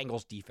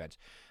Bengals defense,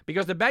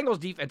 because the Bengals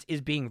defense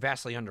is being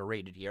vastly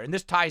underrated here. And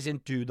this ties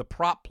into the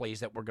prop plays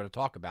that we're going to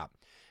talk about,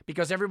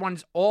 because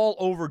everyone's all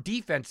over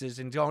defenses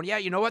and going, yeah,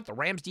 you know what? The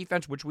Rams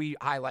defense, which we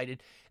highlighted,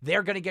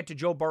 they're going to get to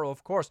Joe Burrow,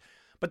 of course.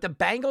 But the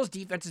Bengals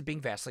defense is being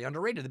vastly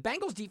underrated. The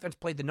Bengals defense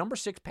played the number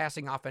 6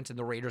 passing offense in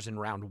the Raiders in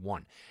round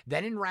 1.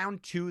 Then in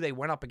round 2, they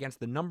went up against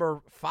the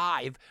number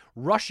 5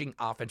 rushing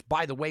offense,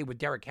 by the way, with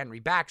Derrick Henry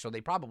back, so they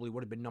probably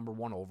would have been number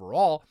 1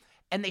 overall,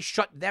 and they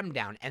shut them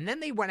down. And then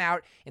they went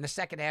out in the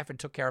second half and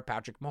took care of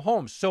Patrick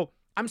Mahomes. So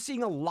I'm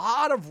seeing a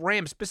lot of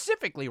Rams,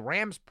 specifically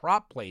Rams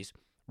prop plays,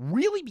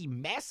 really be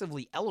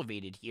massively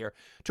elevated here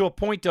to a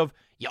point of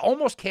you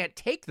almost can't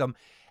take them.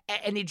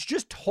 And it's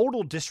just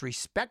total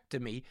disrespect to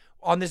me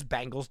on this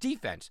Bengals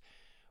defense.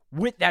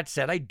 With that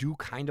said, I do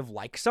kind of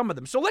like some of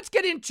them. So let's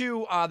get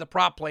into the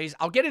prop plays.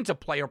 I'll get into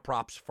player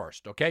props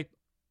first, okay?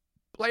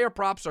 Player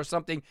props are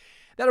something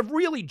that have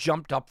really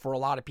jumped up for a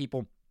lot of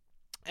people.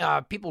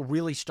 People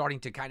really starting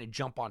to kind of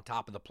jump on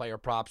top of the player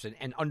props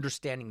and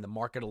understanding the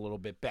market a little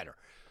bit better.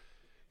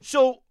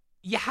 So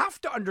you have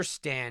to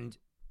understand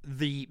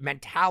the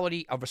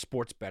mentality of a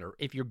sports bettor.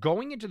 If you're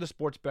going into the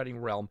sports betting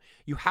realm,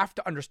 you have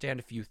to understand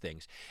a few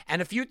things.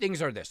 And a few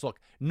things are this. Look,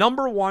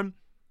 number 1,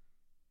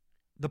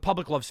 the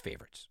public loves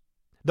favorites.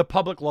 The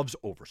public loves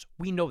overs.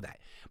 We know that.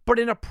 But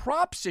in a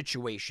prop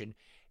situation,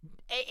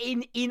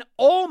 in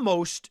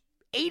almost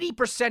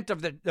 80%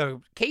 of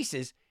the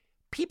cases,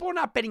 people are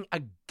not betting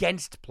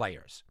against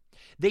players.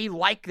 They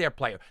like their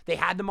player. They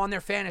had them on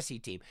their fantasy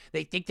team.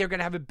 They think they're going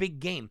to have a big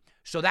game.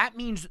 So that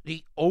means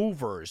the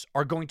overs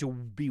are going to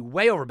be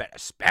way overbet,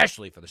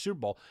 especially for the Super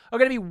Bowl, are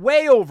going to be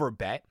way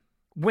overbet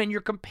when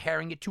you're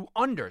comparing it to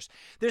unders.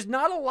 There's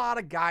not a lot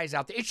of guys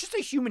out there. It's just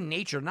a human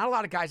nature. Not a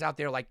lot of guys out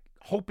there like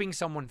hoping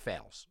someone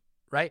fails,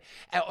 right?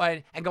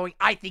 And going,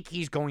 I think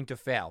he's going to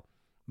fail.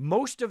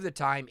 Most of the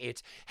time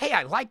it's, hey,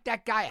 I like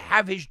that guy. I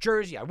have his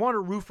jersey. I want to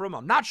root for him.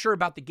 I'm not sure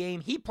about the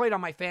game. He played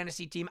on my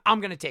fantasy team. I'm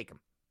going to take him.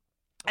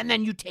 And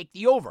then you take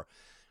the over.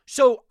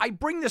 So I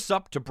bring this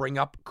up to bring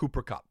up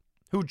Cooper Kupp,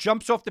 who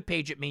jumps off the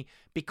page at me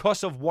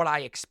because of what I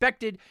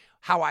expected,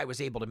 how I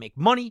was able to make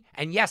money.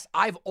 And yes,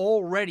 I've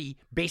already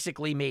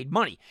basically made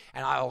money,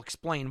 and I'll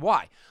explain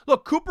why.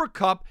 Look, Cooper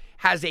Kupp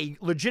has a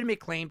legitimate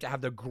claim to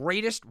have the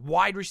greatest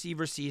wide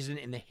receiver season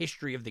in the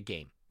history of the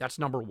game. That's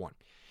number 1.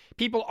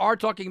 People are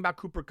talking about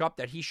Cooper Kupp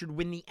that he should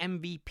win the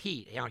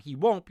MVP. Now, he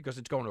won't because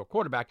it's going to a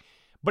quarterback,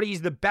 but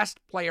he's the best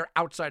player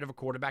outside of a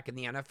quarterback in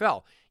the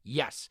NFL.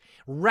 Yes.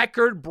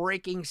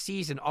 Record-breaking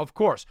season, of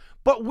course.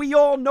 But we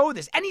all know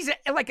this. And he's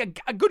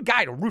a good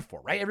guy to root for,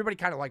 right? Everybody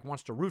kind of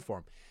wants to root for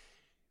him.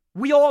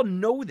 We all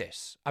know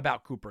this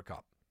about Cooper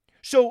Kupp.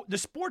 So the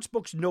sports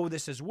books know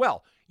this as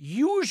well.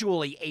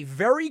 Usually a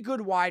very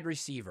good wide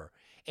receiver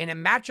in a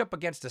matchup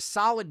against a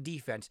solid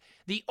defense,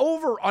 the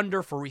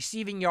over-under for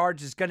receiving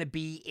yards is going to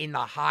be in the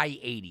high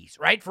 80s,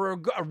 right? For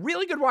a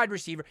really good wide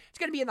receiver, it's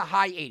going to be in the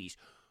high 80s.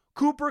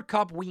 Cooper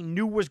Kupp, we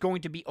knew was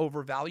going to be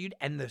overvalued,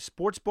 and the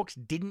sports books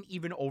didn't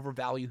even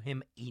overvalue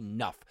him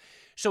enough.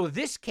 So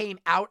this came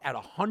out at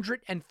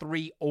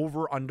 103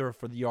 over-under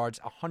for the yards,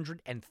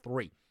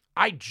 103.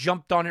 I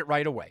jumped on it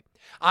right away.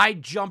 I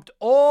jumped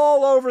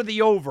all over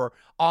the over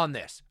on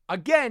this.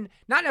 Again,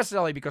 not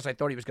necessarily because I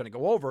thought he was going to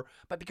go over,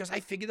 but because I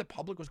figured the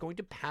public was going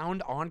to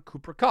pound on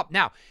Cooper Kupp.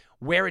 Now,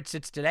 where it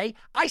sits today,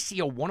 I see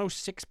a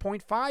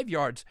 106.5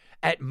 yards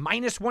at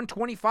minus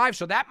 125,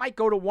 so that might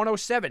go to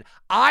 107.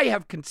 I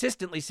have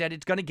consistently said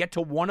it's going to get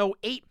to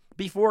 108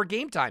 before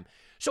game time.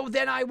 So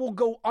then I will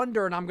go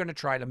under, and I'm going to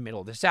try to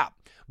middle this out.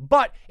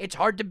 But it's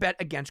hard to bet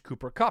against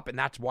Cooper Kupp, and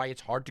that's why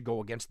it's hard to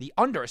go against the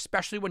under,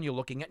 especially when you're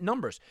looking at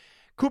numbers.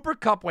 Cooper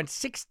Kupp went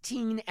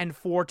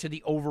 16-4 to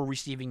the over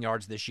receiving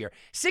yards this year.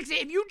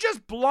 If you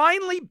just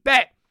blindly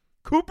bet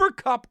Cooper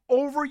Kupp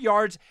over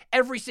yards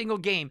every single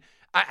game.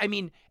 I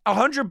mean,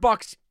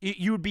 $100,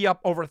 you would be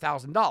up over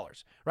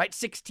 $1,000, right?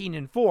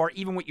 16-4,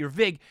 even with your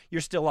VIG,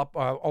 you're still up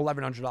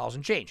 $1,100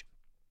 and change.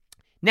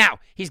 Now,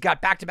 he's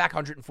got back-to-back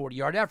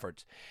 140-yard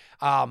efforts.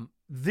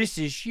 This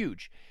is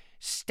huge.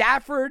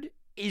 Stafford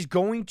is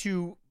going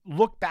to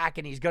look back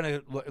and he's going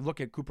to look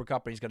at Cooper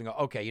Kupp and he's going to go,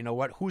 okay, you know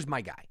what? Who's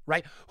my guy,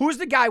 right? Who's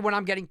the guy when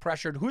I'm getting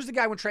pressured? Who's the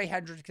guy when Trey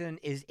Hendrickson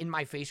is in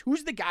my face?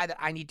 Who's the guy that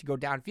I need to go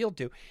downfield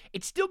to?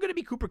 It's still going to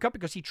be Cooper Kupp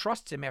because he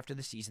trusts him after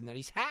the season that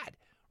he's had,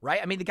 right?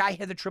 I mean, the guy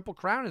had the Triple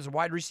Crown as a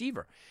wide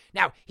receiver.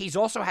 Now, he's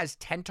also has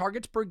 10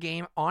 targets per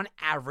game on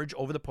average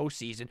over the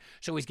postseason,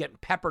 so he's getting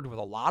peppered with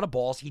a lot of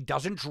balls. He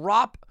doesn't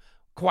drop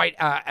quite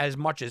as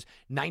much as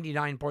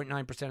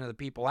 99.9% of the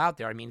people out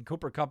there. I mean,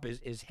 Cooper Kupp,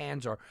 his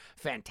hands are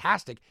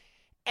fantastic.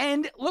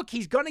 And look,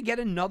 he's going to get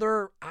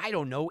another,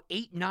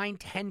 8, 9,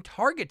 10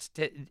 targets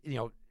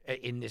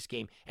in this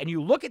game. And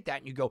you look at that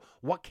and you go,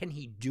 what can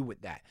he do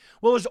with that?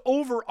 Well, his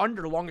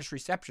over-under longest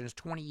reception is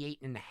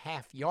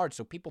 28.5 yards.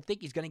 So people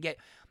think he's going to get,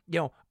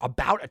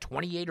 about a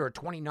 28 or a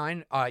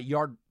 29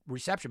 yard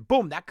reception.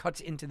 Boom, that cuts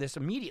into this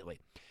immediately.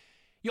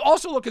 You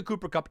also look at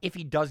Cooper Kupp if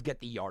he does get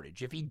the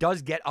yardage. If he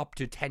does get up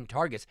to 10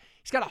 targets,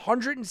 he's got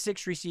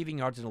 106 receiving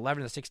yards in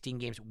 11 of the 16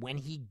 games when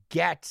he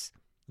gets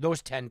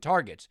those 10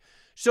 targets.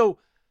 So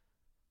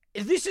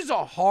this is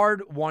a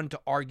hard one to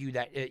argue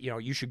that,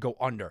 you should go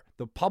under.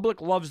 The public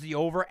loves the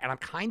over, and I'm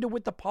kind of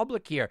with the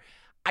public here.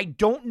 I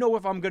don't know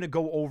if I'm going to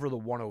go over the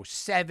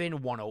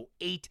 107,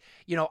 108.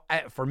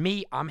 For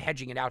me, I'm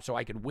hedging it out so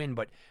I can win.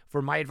 But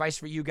for my advice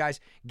for you guys,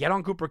 get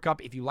on Cooper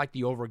Kupp. If you like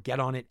the over, get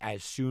on it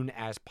as soon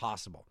as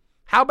possible.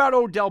 How about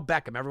Odell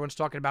Beckham? Everyone's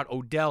talking about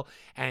Odell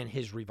and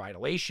his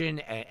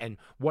revitalization and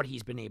what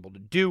he's been able to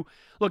do.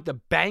 Look, the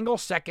Bengals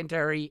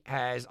secondary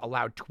has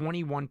allowed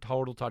 21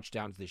 total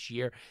touchdowns this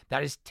year.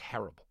 That is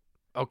terrible.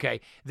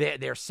 Okay,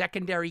 their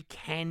secondary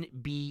can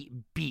be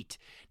beat.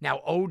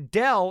 Now,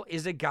 Odell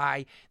is a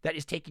guy that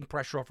is taking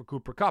pressure off of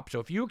Cooper Kupp. So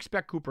if you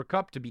expect Cooper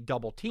Kupp to be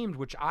double teamed,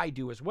 which I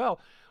do as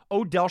well,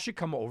 Odell should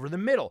come over the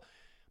middle.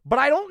 But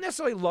I don't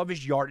necessarily love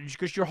his yardage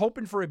because you're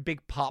hoping for a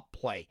big pop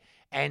play.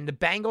 And the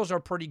Bengals are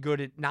pretty good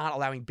at not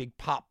allowing big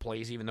pop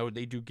plays, even though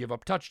they do give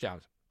up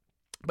touchdowns.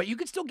 But you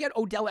can still get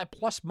Odell at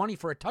plus money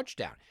for a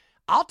touchdown.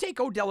 I'll take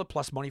Odell at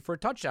plus money for a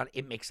touchdown.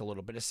 It makes a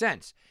little bit of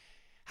sense.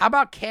 How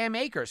about Cam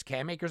Akers?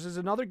 Cam Akers is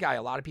another guy.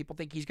 A lot of people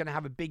think he's going to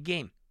have a big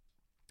game.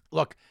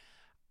 Look,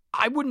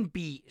 I wouldn't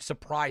be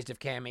surprised if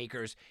Cam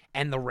Akers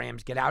and the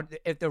Rams get out.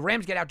 If the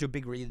Rams get out to a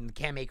big lead and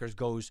Cam Akers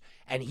goes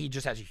and he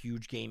just has a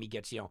huge game, he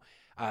gets,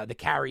 the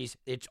carries.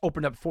 It's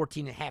opened up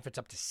 14.5. It's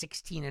up to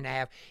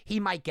 16.5. He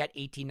might get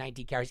 18,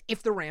 19 carries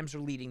if the Rams are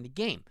leading the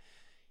game.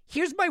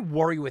 Here's my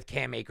worry with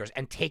Cam Akers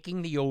and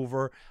taking the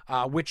over,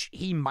 which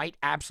he might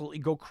absolutely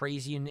go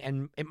crazy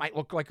and it might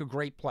look like a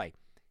great play.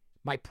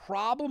 My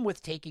problem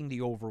with taking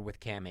the over with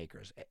Cam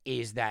Akers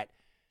is that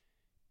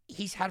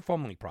he's had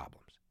fumbling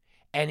problems.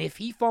 And if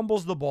he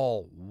fumbles the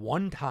ball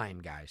one time,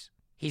 guys,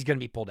 he's going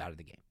to be pulled out of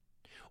the game.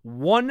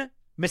 One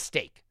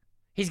mistake,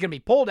 he's going to be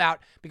pulled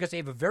out because they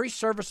have a very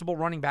serviceable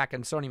running back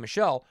in Sony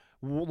Michel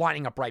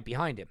lining up right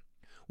behind him,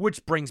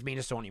 which brings me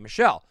to Sony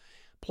Michel,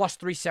 plus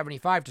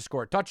 375 to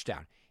score a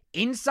touchdown.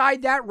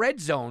 Inside that red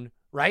zone,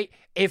 right,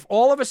 if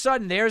all of a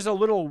sudden there's a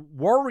little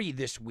worry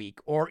this week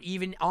or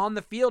even on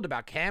the field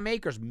about Cam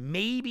Akers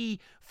maybe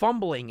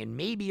fumbling and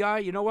maybe,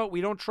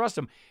 we don't trust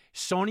him,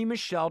 Sony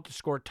Michel to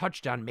score a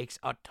touchdown makes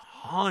a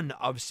ton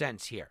of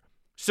sense here.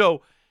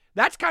 So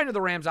that's kind of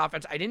the Rams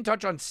offense. I didn't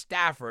touch on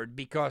Stafford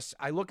because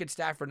I look at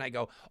Stafford and I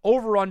go,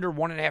 over under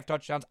 1.5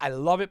 touchdowns. I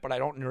love it, but I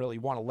don't really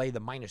want to lay the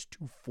minus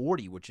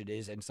 240, which it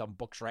is in some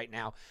books right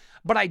now.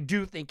 But I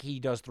do think he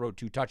does throw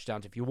 2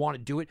 touchdowns. If you want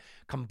to do it,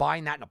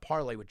 combine that in a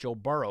parlay with Joe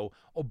Burrow,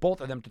 or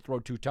both of them to throw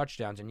 2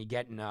 touchdowns, and you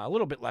get a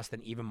little bit less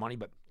than even money,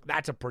 but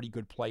that's a pretty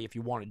good play if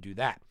you want to do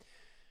that.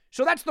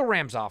 So that's the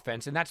Rams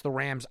offense, and that's the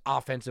Rams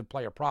offensive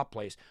player prop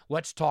plays.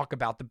 Let's talk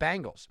about the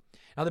Bengals.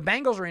 Now, the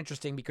Bengals are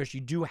interesting because you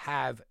do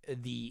have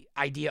the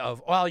idea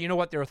of, well, you know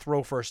what, they're a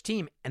throw-first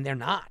team, and they're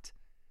not.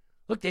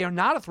 Look, they are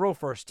not a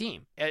throw-first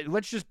team.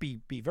 Let's just be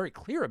very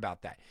clear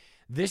about that.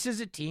 This is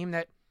a team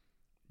that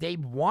they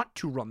want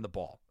to run the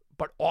ball,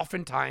 but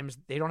oftentimes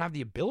they don't have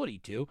the ability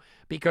to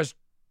because,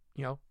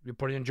 you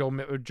put it in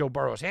Joe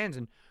Burrow's hands,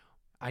 and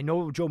I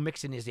know Joe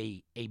Mixon is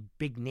a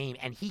big name,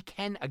 and he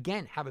can,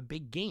 again, have a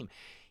big game.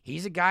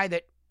 He's a guy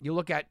that you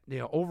look at,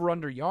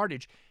 over-under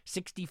yardage,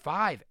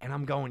 65, and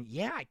I'm going,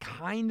 yeah, I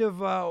kind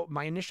of,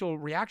 my initial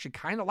reaction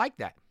kind of like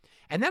that.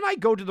 And then I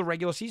go to the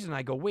regular season, and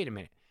I go, wait a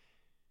minute.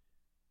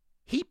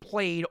 He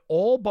played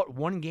all but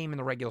one game in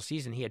the regular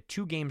season. He had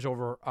 2 games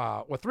over,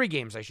 3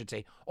 games, I should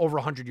say, over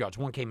 100 yards.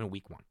 One came in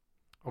week 1,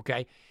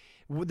 okay?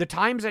 The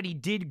times that he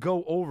did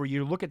go over,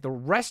 you look at the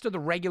rest of the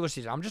regular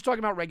season. I'm just talking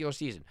about regular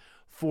season.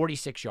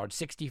 46 yards,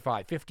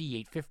 65,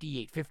 58,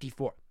 58,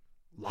 54.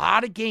 A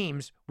lot of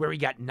games where he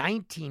got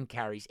 19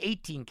 carries,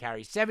 18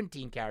 carries,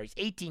 17 carries,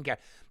 18 carries.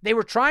 They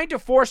were trying to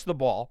force the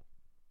ball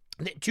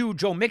to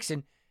Joe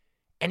Mixon,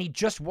 And he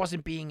just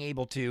wasn't being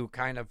able to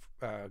kind of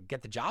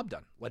get the job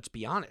done, let's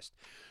be honest.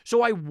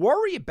 So I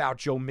worry about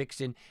Joe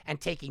Mixon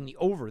and taking the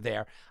over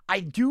there.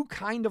 I do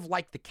kind of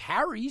like the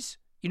carries.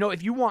 You know,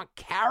 if you want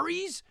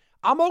carries,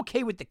 I'm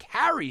okay with the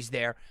carries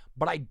there,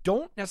 but I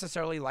don't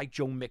necessarily like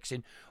Joe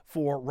Mixon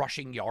for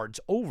rushing yards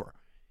over.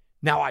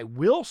 Now, I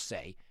will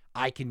say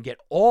I can get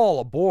all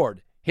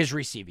aboard his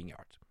receiving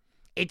yards.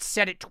 It's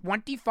set at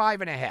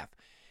 25.5.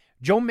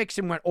 Joe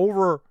Mixon went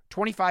over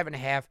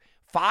 25.5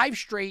 5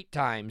 straight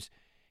times.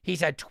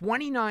 He's had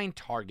 29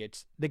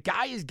 targets. The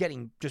guy is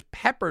getting just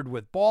peppered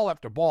with ball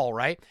after ball,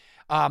 right?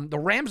 The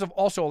Rams have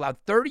also allowed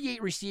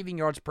 38 receiving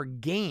yards per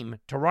game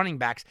to running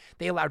backs.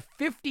 They allowed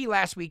 50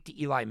 last week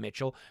to Eli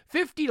Mitchell,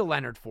 50 to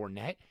Leonard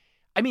Fournette.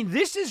 I mean,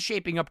 this is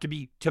shaping up to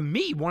be, to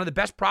me, one of the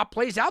best prop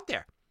plays out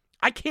there.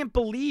 I can't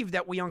believe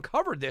that we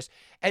uncovered this.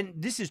 And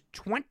this is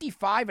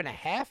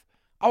 25.5.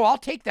 Oh, I'll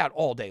take that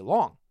all day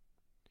long.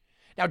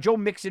 Now, Joe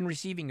Mixon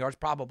receiving yards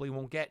probably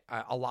won't get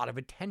a lot of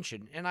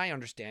attention, and I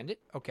understand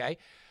it, okay?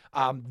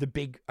 The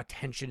big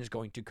attention is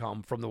going to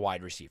come from the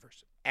wide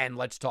receivers, and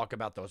let's talk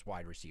about those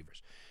wide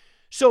receivers.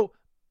 So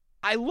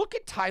I look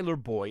at Tyler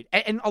Boyd,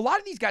 and a lot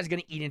of these guys are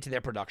going to eat into their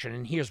production,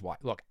 and here's why.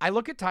 Look, I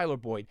look at Tyler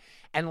Boyd,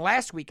 and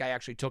last week I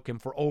actually took him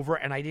for over,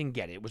 and I didn't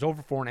get it. It was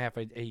over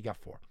 4.5. He got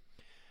 4.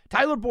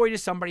 Tyler Boyd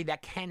is somebody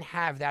that can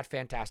have that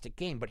fantastic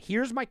game, but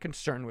here's my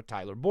concern with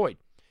Tyler Boyd.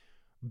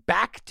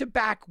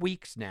 Back-to-back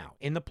weeks now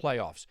in the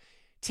playoffs,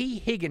 T.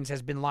 Higgins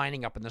has been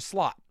lining up in the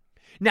slot.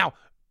 Now,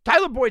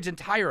 Tyler Boyd's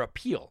entire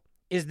appeal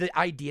is the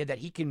idea that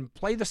he can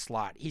play the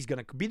slot. He's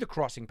going to be the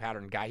crossing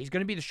pattern guy. He's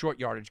going to be the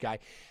short yardage guy.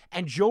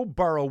 And Joe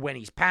Burrow, when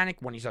he's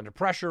panicked, when he's under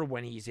pressure,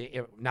 when he's,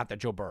 not that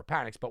Joe Burrow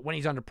panics, but when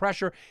he's under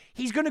pressure,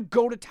 he's going to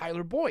go to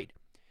Tyler Boyd.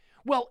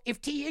 Well, if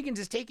T. Higgins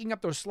is taking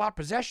up those slot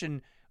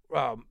possession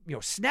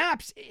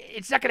snaps,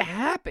 it's not going to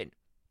happen.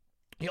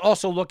 You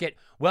also look at,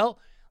 well,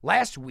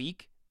 last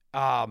week,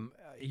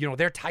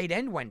 their tight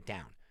end went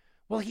down.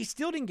 Well, he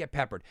still didn't get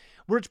peppered,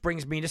 which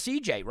brings me to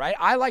CJ, right?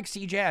 I like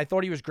CJ. I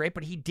thought he was great,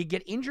 but he did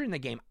get injured in the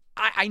game.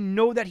 I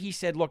know that he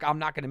said, look, I'm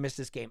not going to miss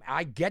this game.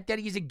 I get that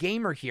he's a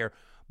gamer here,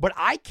 but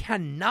I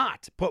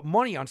cannot put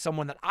money on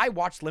someone that I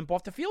watched limp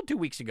off the field 2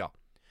 weeks ago.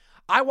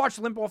 I watched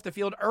limp off the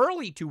field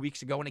early 2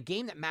 weeks ago in a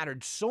game that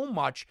mattered so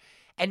much,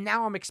 and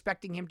now I'm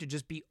expecting him to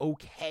just be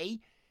okay.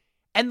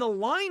 And the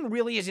line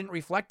really isn't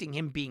reflecting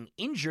him being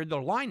injured.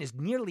 The line is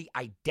nearly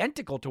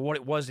identical to what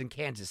it was in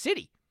Kansas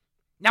City.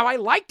 Now, I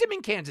liked him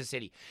in Kansas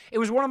City. It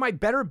was one of my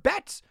better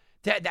bets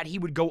that he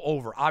would go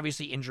over.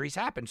 Obviously, injuries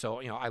happen, so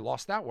I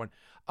lost that one.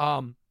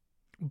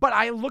 But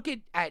I look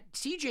at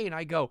CJ and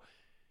I go,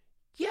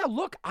 yeah,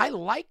 look, I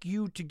like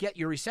you to get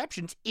your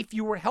receptions if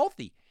you were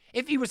healthy.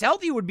 If he was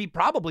healthy, it would be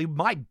probably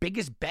my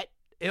biggest bet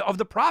of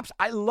the props.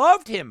 I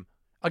loved him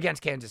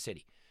against Kansas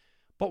City.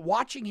 But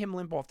watching him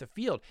limp off the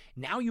field,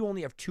 now you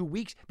only have 2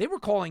 weeks. They were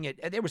calling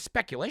it, there was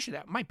speculation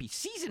that might be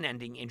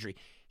season-ending injury.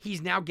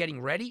 He's now getting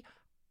ready.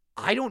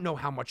 I don't know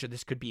how much of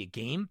this could be a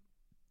game,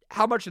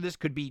 how much of this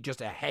could be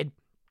just a head,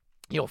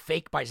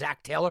 fake by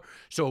Zach Taylor,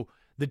 so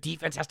the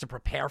defense has to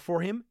prepare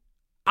for him.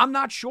 I'm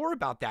not sure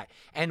about that.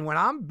 And when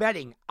I'm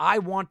betting, I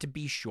want to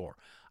be sure.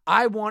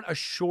 I want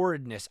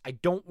assuredness. I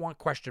don't want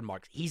question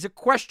marks. He's a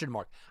question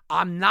mark.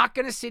 I'm not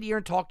going to sit here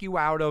and talk you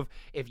out of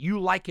if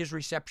you like his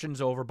receptions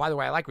over. By the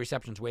way, I like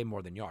receptions way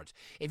more than yards.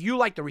 If you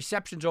like the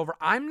receptions over,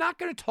 I'm not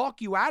going to talk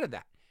you out of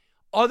that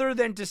other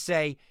than to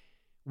say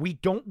we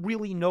don't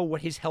really know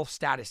what his health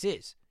status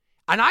is.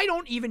 And I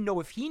don't even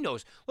know if he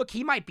knows. Look,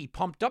 he might be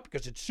pumped up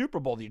because it's Super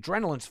Bowl. The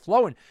adrenaline's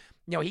flowing.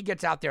 He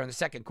gets out there in the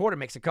second quarter,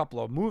 makes a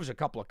couple of moves, a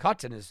couple of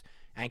cuts, and his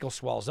ankle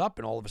swells up,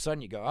 and all of a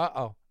sudden you go,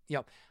 uh-oh.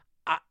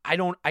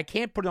 I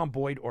can't put it on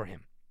Boyd or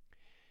him.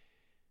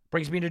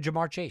 Brings me to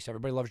Ja'Marr Chase.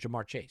 Everybody loves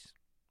Ja'Marr Chase.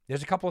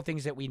 There's a couple of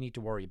things that we need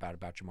to worry about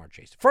Ja'Marr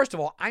Chase. First of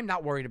all, I'm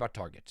not worried about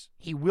targets.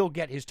 He will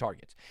get his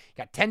targets.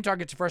 He got 10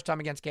 targets the first time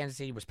against Kansas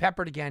City. Was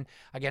peppered again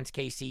against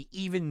KC,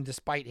 even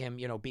despite him,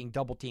 being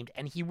double-teamed.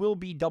 And he will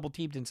be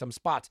double-teamed in some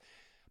spots.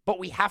 But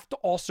we have to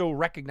also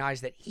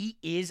recognize that he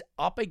is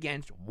up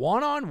against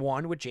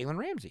one-on-one with Jalen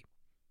Ramsey.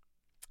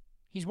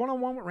 He's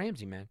one-on-one with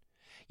Ramsey, man.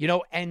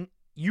 And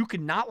you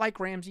could not like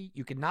Ramsey.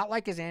 You could not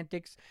like his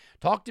antics.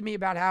 Talk to me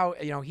about how,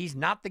 he's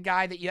not the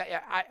guy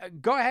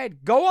that go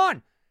ahead, go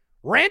on.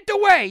 Rant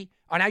away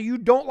on how you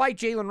don't like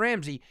Jalen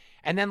Ramsey,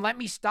 and then let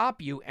me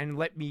stop you and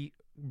let me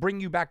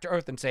bring you back to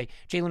earth and say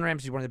Jalen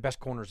Ramsey is one of the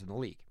best corners in the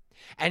league.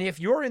 And if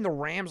you're in the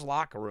Rams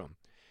locker room,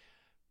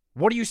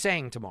 what are you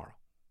saying tomorrow?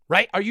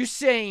 Right? Are you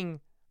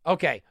saying,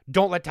 okay,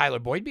 don't let Tyler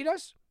Boyd beat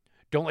us?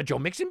 Don't let Joe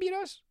Mixon beat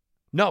us?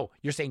 No,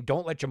 you're saying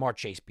don't let Ja'Marr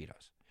Chase beat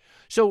us.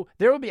 So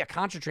there will be a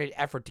concentrated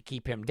effort to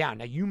keep him down.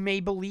 Now, you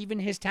may believe in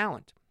his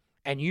talent,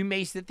 and you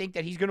may think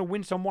that he's going to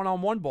win some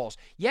one-on-one balls.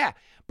 Yeah,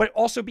 but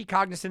also be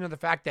cognizant of the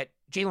fact that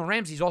Jalen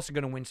Ramsey is also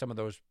going to win some of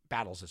those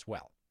battles as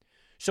well.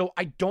 So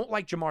I don't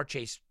like Ja'Marr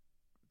Chase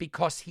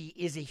because he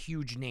is a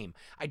huge name.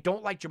 I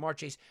don't like Ja'Marr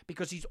Chase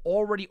because he's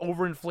already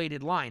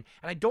overinflated line.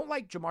 And I don't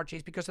like Ja'Marr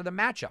Chase because of the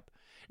matchup.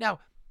 Now,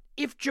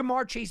 if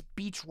Ja'Marr Chase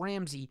beats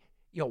Ramsey,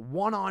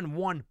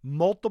 one-on-one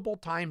multiple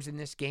times in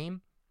this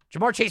game,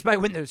 Ja'Marr Chase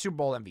might win the Super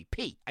Bowl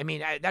MVP. I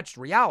mean, that's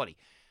reality.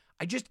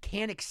 I just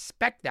can't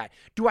expect that.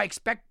 Do I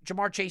expect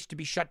Ja'Marr Chase to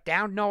be shut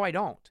down? No, I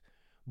don't.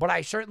 But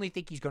I certainly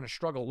think he's going to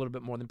struggle a little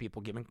bit more than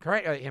people give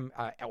him,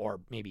 or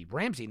maybe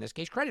Ramsey in this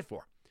case, credit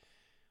for.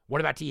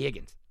 What about T.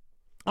 Higgins?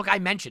 Look, I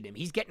mentioned him.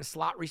 He's getting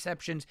slot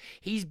receptions.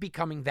 He's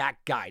becoming that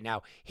guy.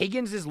 Now,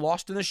 Higgins is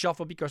lost in the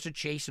shuffle because of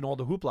Chase and all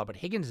the hoopla, but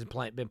Higgins has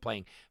been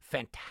playing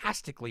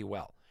fantastically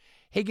well.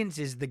 Higgins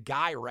is the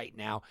guy right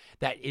now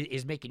that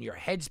is making your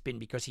head spin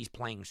because he's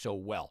playing so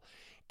well.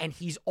 And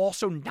he's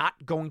also not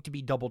going to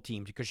be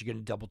double-teamed because you're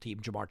going to double-team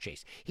Ja'Marr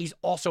Chase. He's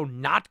also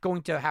not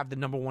going to have the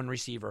number one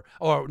receiver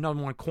or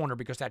number one corner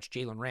because that's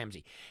Jalen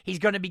Ramsey. He's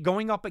going to be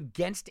going up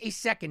against a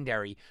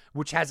secondary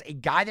which has a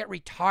guy that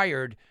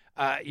retired,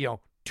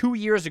 2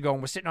 years ago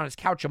and was sitting on his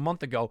couch a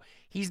month ago.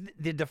 He's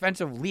the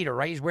defensive leader,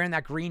 right? He's wearing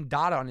that green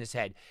dot on his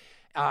head.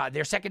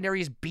 Their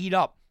secondary is beat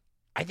up.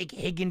 I think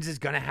Higgins is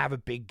going to have a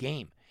big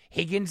game.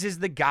 Higgins is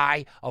the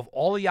guy of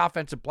all the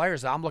offensive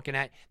players that I'm looking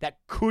at that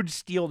could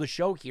steal the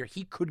show here.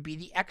 He could be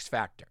the X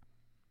factor.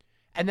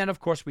 And then, of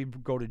course, we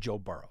go to Joe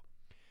Burrow.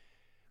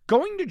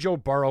 Going to Joe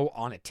Burrow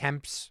on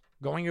attempts,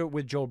 going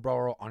with Joe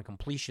Burrow on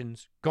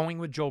completions, going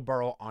with Joe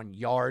Burrow on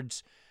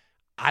yards,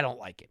 I don't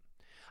like it.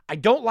 I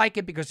don't like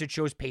it because it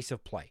shows pace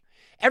of play.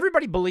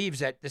 Everybody believes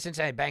that the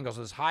Cincinnati Bengals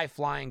is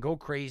high-flying, go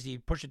crazy,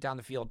 push it down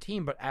the field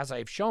team, but as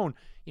I've shown,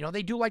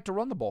 they do like to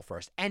run the ball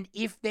first. And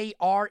if they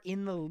are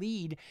in the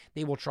lead,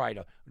 they will try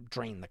to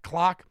drain the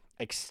clock,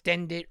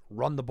 extend it,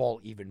 run the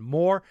ball even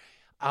more.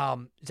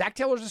 Zach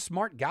Taylor's a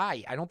smart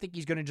guy. I don't think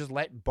he's going to just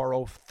let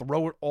Burrow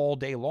throw it all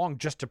day long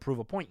just to prove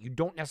a point. You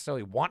don't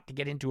necessarily want to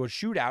get into a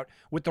shootout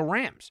with the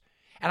Rams.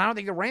 And I don't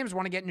think the Rams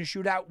want to get in a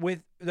shootout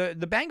with the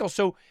Bengals.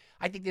 So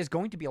I think there's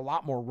going to be a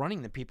lot more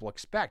running than people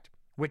expect,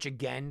 which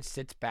again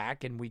sits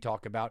back and we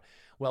talk about,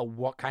 well,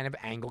 what kind of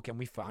angle can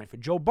we find for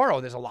Joe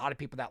Burrow? There's a lot of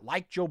people that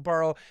like Joe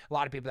Burrow, a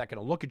lot of people that are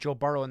going to look at Joe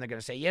Burrow and they're going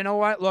to say, you know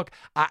what, look,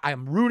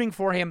 I'm rooting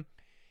for him.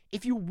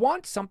 If you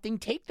want something,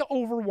 take the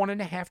over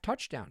 1.5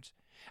 touchdowns.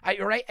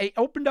 I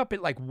opened up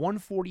at like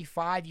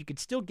 145. You could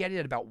still get it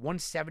at about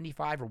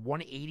 175 or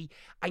 180.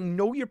 I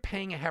know you're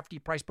paying a hefty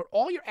price, but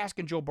all you're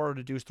asking Joe Burrow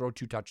to do is throw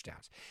 2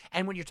 touchdowns.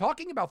 And when you're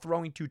talking about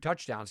throwing 2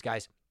 touchdowns,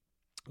 guys,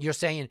 you're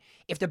saying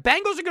if the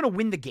Bengals are going to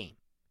win the game,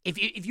 if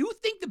you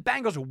think the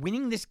Bengals are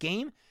winning this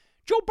game,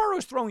 Joe Burrow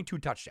is throwing 2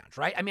 touchdowns,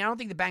 right? I mean, I don't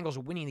think the Bengals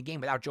are winning the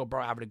game without Joe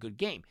Burrow having a good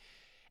game.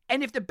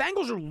 And if the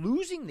Bengals are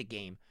losing the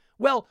game,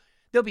 well,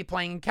 they'll be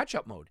playing in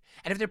catch-up mode.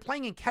 And if they're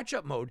playing in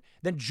catch-up mode,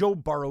 then Joe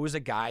Burrow is a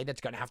guy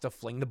that's going to have to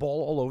fling the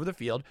ball all over the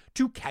field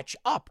to catch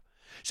up.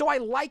 So I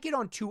like it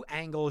on 2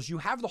 angles. You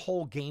have the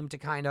whole game to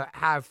kind of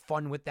have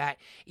fun with that.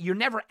 You're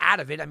never out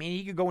of it. I mean,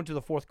 he could go into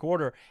the fourth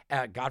quarter,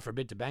 God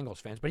forbid to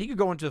Bengals fans, but he could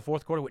go into the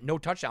fourth quarter with no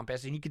touchdown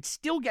passes, and you could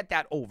still get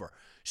that over.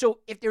 So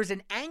if there's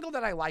an angle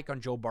that I like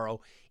on Joe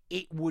Burrow,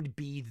 it would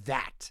be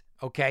that,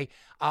 okay?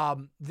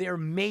 There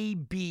may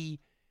be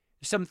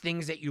some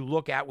things that you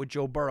look at with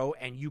Joe Burrow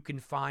and you can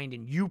find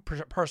and you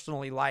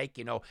personally like,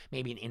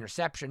 maybe an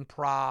interception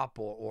prop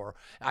or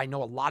I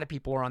know a lot of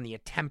people are on the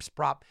attempts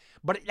prop,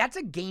 but that's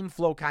a game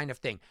flow kind of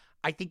thing.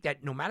 I think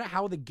that no matter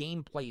how the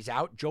game plays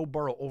out, Joe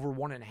Burrow over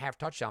 1.5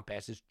 touchdown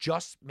passes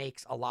just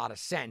makes a lot of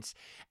sense.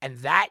 And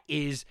that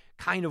is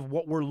kind of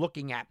what we're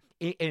looking at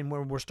and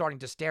when we're starting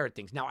to stare at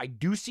things. Now, I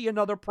do see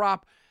another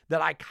prop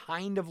that I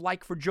kind of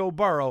like for Joe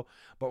Burrow,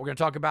 but we're going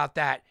to talk about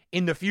that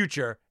in the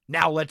future.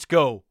 Now let's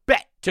go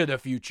bet to the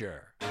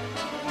future.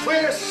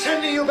 We're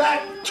sending you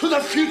back to the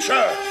future.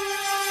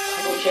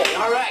 Okay,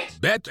 all right.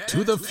 Bet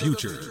to the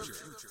future.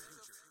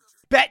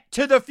 Bet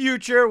to the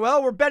future.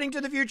 Well, we're betting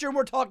to the future, and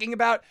we're talking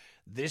about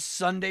this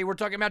Sunday. We're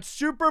talking about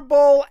Super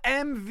Bowl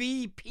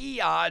MVP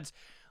odds.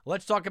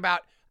 Let's talk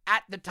about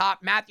at the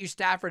top, Matthew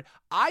Stafford.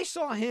 I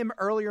saw him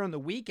earlier in the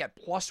week at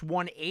plus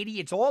 180.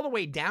 It's all the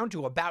way down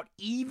to about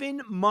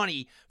even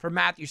money for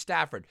Matthew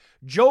Stafford.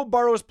 Joe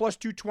Burrow is plus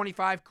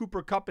 225.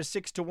 Cooper Kupp is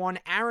 6-1.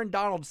 Aaron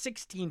Donald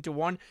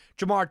 16-1.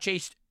 Ja'Marr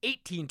Chase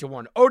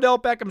 18-1. Odell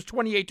Beckham's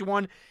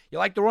 28-1. You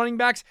like the running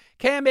backs?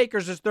 Cam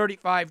Akers is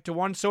 35-1.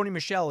 Sony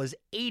Michel is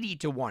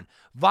 80-1.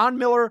 Von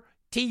Miller,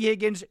 T.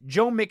 Higgins,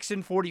 Joe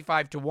Mixon,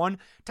 45-1.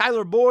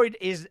 Tyler Boyd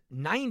is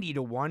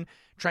 90-1.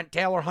 Trent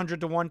Taylor,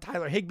 100-1.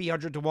 Tyler Higbee,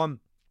 100-1.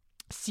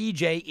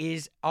 CJ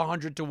is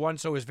 100-1.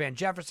 So is Van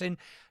Jefferson,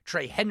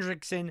 Trey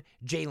Hendrickson,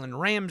 Jalen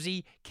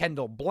Ramsey,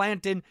 Kendall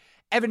Blanton.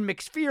 Evan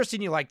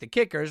McPherson, you like the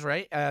kickers,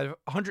 right?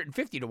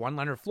 150-1.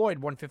 Leonard Floyd,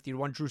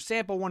 150-1. Drew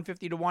Sample,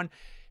 150-1.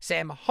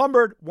 Sam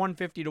Hubbard,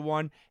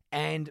 150-1.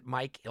 And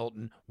Mike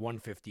Hilton,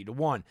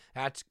 150-1.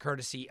 That's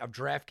courtesy of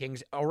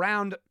DraftKings.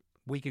 Around,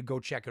 we could go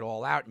check it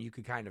all out, and you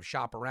could kind of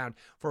shop around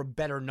for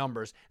better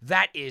numbers.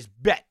 That is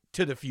bet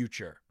to the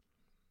future.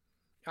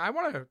 I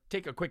want to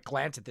take a quick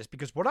glance at this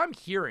because what I'm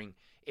hearing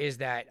is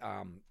that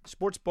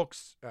sports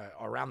books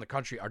around the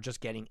country are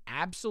just getting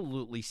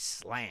absolutely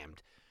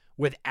slammed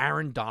with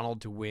Aaron Donald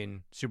to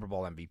win Super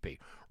Bowl MVP.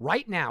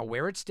 Right now,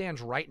 where it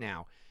stands right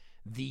now,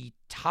 the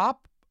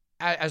top,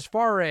 as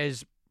far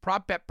as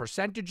prop bet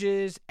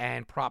percentages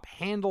and prop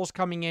handles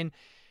coming in,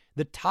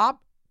 the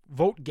top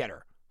vote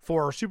getter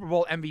for Super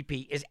Bowl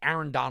MVP is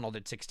Aaron Donald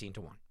at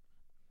 16-1.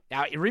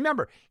 Now,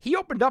 remember, he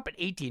opened up at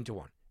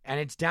 18-1, and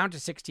it's down to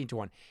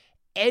 16-1.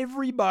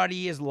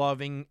 Everybody is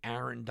loving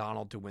Aaron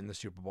Donald to win the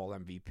Super Bowl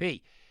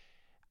MVP.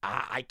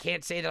 I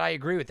can't say that I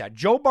agree with that.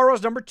 Joe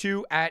Burrow's number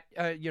 2 at,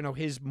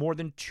 his more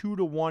than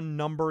 2-1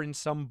 number in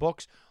some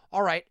books.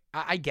 All right,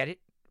 I get it,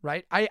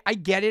 right? I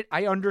get it.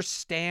 I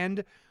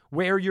understand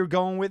where you're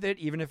going with it,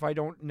 even if I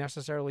don't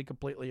necessarily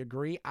completely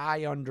agree.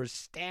 I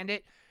understand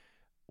it.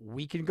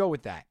 We can go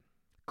with that.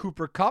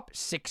 Cooper Kupp,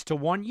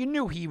 6-1. You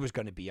knew he was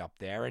going to be up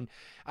there. And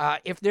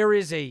if there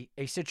is a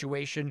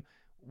situation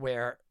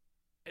where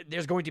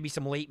there's going to be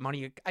some late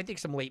money, I think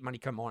some late money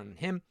come on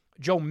him.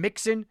 Joe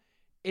Mixon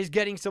is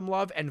getting some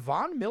love, and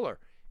Von Miller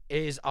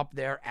is up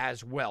there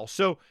as well.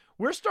 So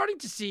we're starting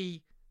to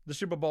see the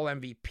Super Bowl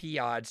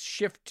MVP odds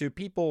shift to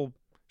people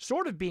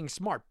sort of being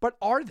smart. But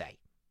are they?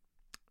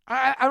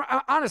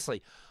 I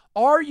honestly,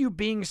 are you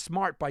being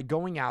smart by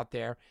going out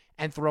there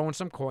and throwing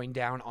some coin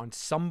down on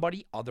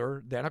somebody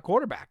other than a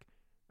quarterback?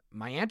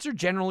 My answer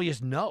generally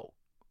is no.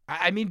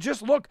 I mean,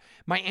 just look.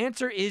 My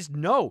answer is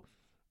no.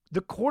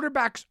 The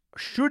quarterbacks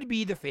should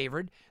be the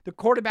favorite. The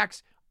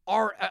quarterbacks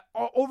are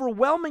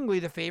overwhelmingly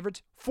the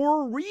favorites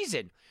for a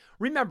reason.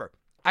 Remember,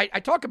 I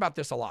talk about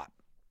this a lot.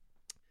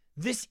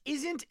 This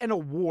isn't an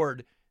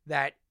award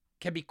that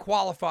can be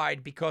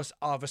qualified because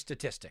of a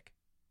statistic,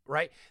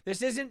 right?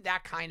 This isn't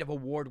that kind of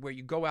award where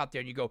you go out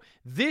there and you go,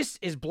 this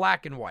is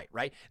black and white,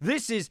 right?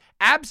 This is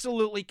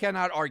absolutely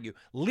cannot argue.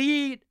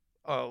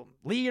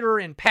 Leader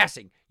in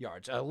passing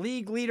yards, a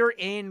league leader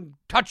in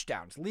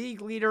touchdowns,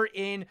 league leader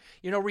in,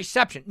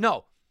 reception.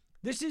 No,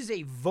 this is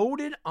a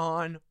voted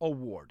on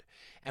award.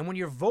 And when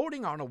you're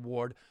voting on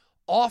award,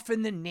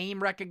 often the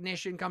name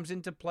recognition comes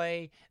into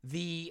play,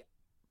 the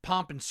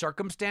pomp and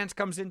circumstance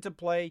comes into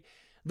play,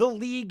 the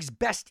league's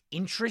best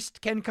interest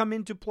can come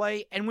into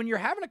play. And when you're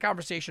having a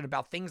conversation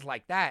about things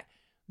like that,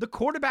 the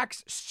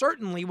quarterbacks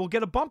certainly will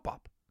get a bump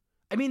up.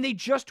 I mean, they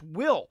just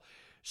will.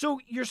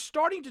 So you're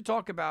starting to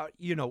talk about,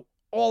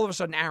 all of a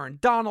sudden Aaron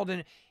Donald.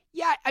 And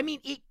yeah, I mean,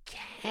 it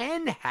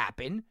can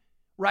happen,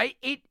 right?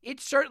 It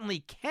certainly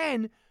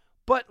can.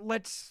 But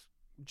let's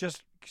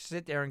just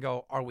sit there and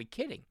go, are we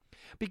kidding?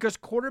 Because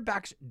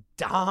quarterbacks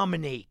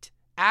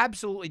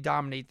absolutely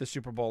dominate the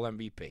Super Bowl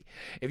MVP.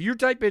 If you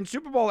type in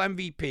Super Bowl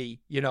MVP,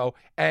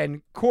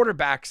 and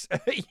quarterbacks,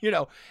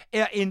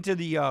 into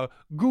the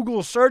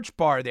Google search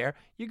bar there,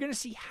 you're going to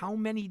see how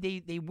many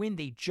they win.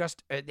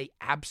 They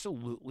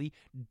absolutely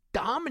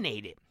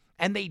dominate it.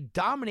 And they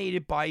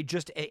dominated by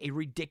just a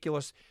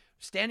ridiculous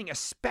standing,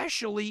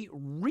 especially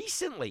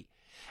recently.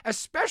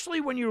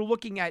 Especially when you're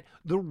looking at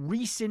the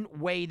recent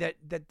way that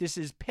this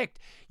is picked.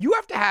 You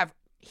have to have,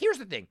 here's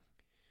the thing.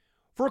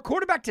 For a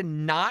quarterback to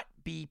not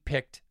be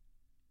picked,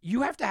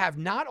 you have to have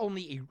not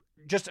only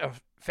just a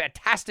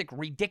fantastic,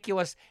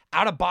 ridiculous,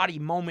 out-of-body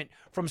moment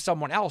from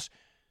someone else,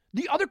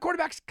 the other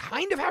quarterbacks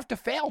kind of have to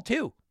fail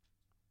too,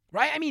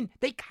 right? I mean,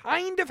 they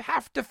kind of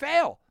have to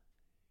fail.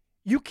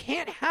 You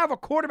can't have a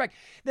quarterback.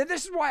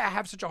 This is why I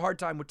have such a hard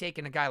time with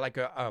taking a guy like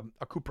a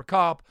Cooper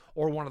Kupp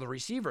or one of the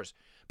receivers,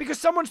 because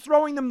someone's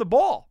throwing them the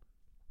ball.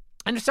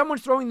 And if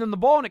someone's throwing them the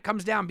ball and it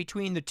comes down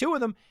between the two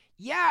of them,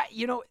 yeah,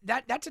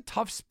 that's a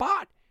tough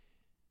spot.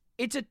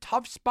 It's a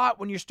tough spot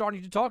when you're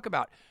starting to talk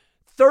about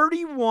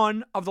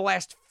 31 of the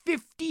last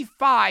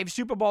 55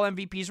 Super Bowl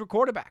MVPs were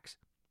quarterbacks.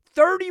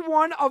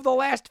 31 of the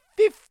last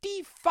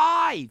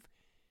 55.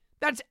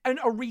 That's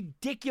a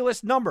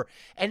ridiculous number.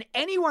 And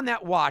anyone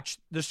that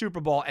watched the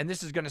Super Bowl, and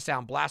this is going to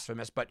sound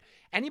blasphemous, but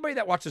anybody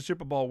that watched the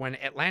Super Bowl when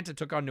Atlanta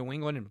took on New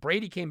England and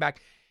Brady came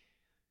back,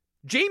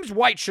 James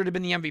White should have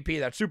been the MVP of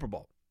that Super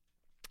Bowl.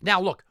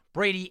 Now, look,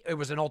 Brady, it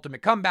was an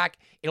ultimate comeback.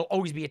 It'll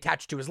always be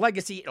attached to his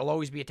legacy. It'll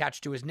always be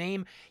attached to his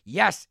name.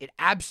 Yes, it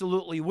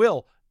absolutely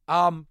will.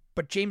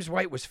 But James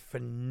White was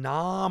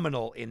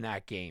phenomenal in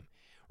that game,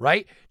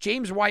 right?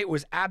 James White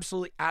was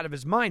absolutely out of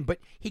his mind, but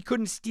he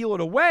couldn't steal it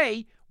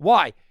away.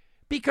 Why?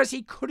 Because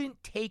he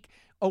couldn't take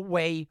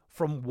away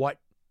from what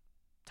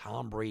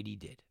Tom Brady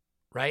did,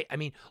 right? I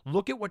mean,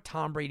 look at what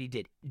Tom Brady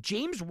did.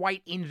 James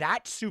White in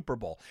that Super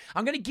Bowl.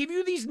 I'm going to give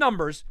you these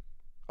numbers,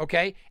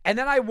 okay? And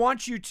then I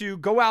want you to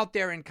go out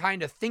there and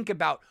kind of think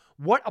about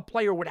what a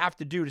player would have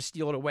to do to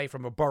steal it away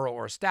from a Burrow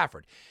or a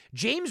Stafford.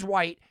 James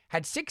White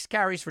had 6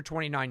 carries for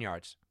 29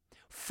 yards,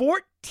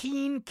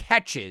 14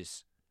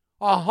 catches,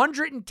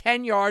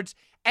 110 yards,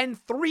 and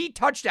 3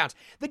 touchdowns.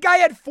 The guy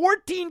had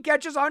 14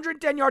 catches,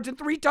 110 yards, and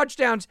 3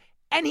 touchdowns,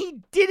 and he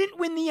didn't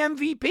win the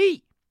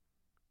MVP.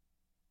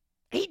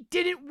 He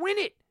didn't win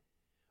it.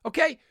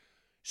 Okay?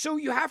 So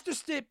you have to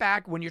sit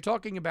back when you're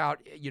talking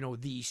about,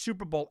 the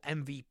Super Bowl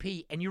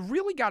MVP, and you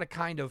really got to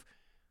kind of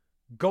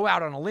go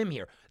out on a limb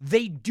here.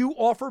 They do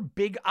offer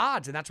big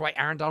odds, and that's why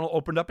Aaron Donald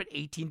opened up at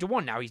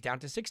 18-1. Now he's down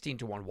to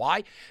 16-1.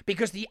 Why?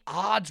 Because the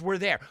odds were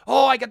there.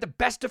 Oh, I got the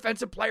best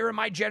defensive player in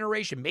my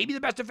generation. Maybe the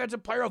best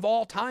defensive player of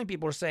all time.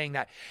 People are saying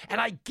that. And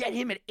I get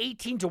him at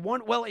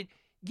 18-1. Well,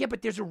 yeah,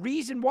 but there's a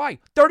reason why.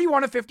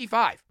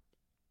 31-55.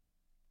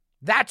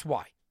 That's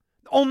why.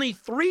 Only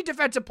 3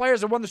 defensive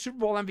players have won the Super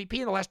Bowl MVP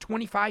in the last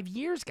 25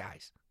 years,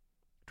 guys.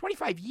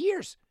 25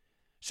 years.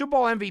 Super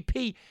Bowl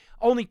MVP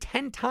only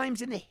 10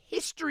 times in the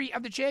history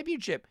of the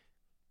championship.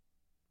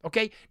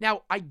 Okay,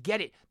 now I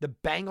get it. The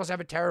Bengals have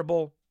a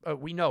terrible,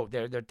 we know,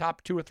 they're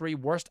top 2 or 3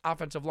 worst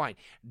offensive line.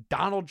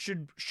 Donald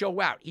should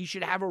show out. He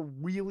should have a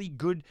really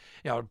good,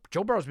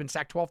 Joe Burrow's been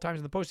sacked 12 times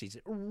in the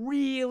postseason.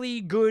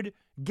 Really good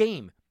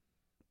game.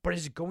 But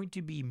is it going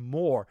to be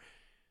more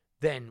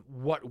than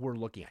what we're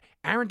looking at?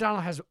 Aaron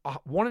Donald has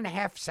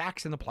 1.5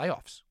 sacks in the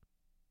playoffs,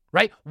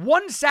 right?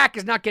 1 sack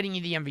is not getting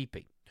you the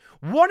MVP.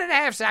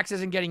 1.5 sacks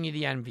isn't getting you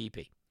the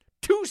MVP.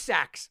 2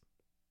 sacks,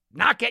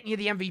 not getting you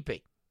the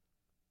MVP.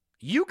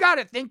 You got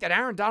to think that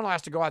Aaron Donald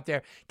has to go out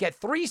there, get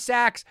 3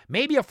 sacks,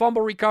 maybe a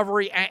fumble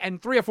recovery, and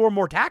 3 or 4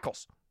 more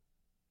tackles.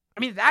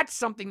 I mean, that's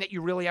something that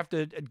you really have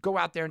to go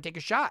out there and take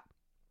a shot.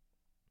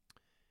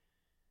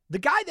 The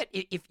guy that,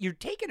 if you're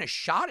taking a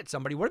shot at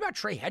somebody, what about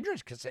Trey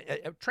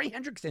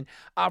Hendrickson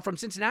from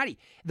Cincinnati?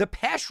 The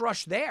pass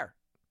rush there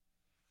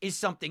is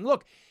something.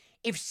 Look,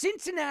 if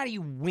Cincinnati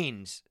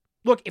wins,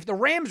 if the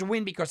Rams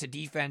win because of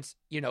defense,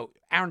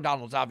 Aaron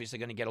Donald's obviously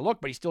going to get a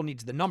look, but he still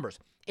needs the numbers.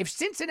 If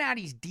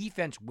Cincinnati's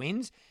defense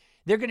wins,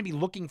 they're going to be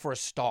looking for a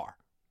star.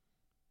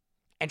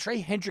 And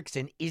Trey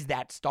Hendrickson is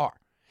that star.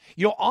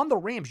 On the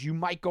Rams, you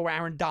might go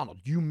Aaron Donald.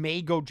 You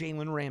may go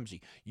Jalen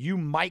Ramsey. You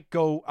might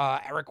go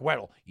Eric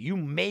Weddle. You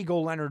may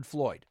go Leonard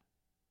Floyd.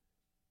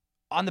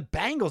 On the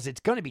Bengals, it's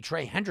going to be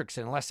Trey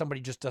Hendrickson unless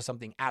somebody just does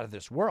something out of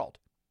this world.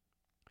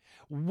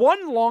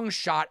 One long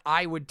shot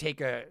I would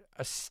take a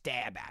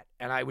stab at,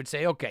 and I would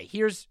say, okay,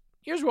 here's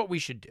what we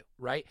should do,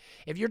 right?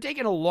 If you're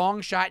taking a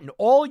long shot and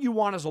all you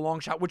want is a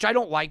long shot, which I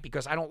don't like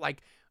because I don't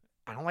like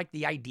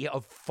the idea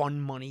of fun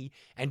money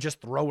and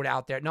just throw it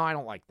out there. No, I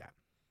don't like that.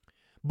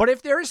 But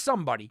if there is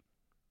somebody,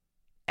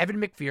 Evan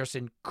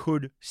McPherson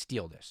could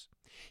steal this.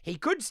 He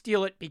could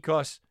steal it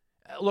because,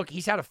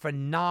 he's had a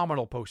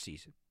phenomenal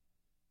postseason,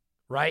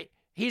 right?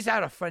 He's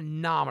had a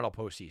phenomenal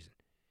postseason.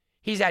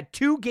 He's had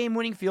 2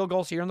 game-winning field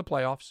goals here in the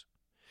playoffs.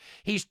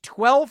 He's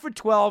 12 for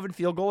 12 in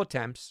field goal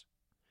attempts.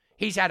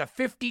 He's had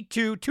two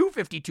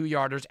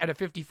 52-yarders and a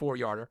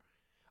 54-yarder.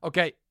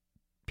 Okay,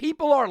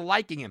 people are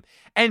liking him.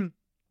 And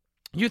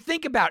you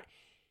think about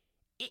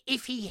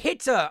if he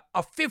hits a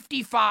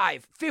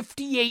 55,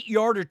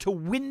 58-yarder to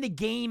win the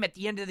game at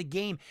the end of the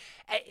game,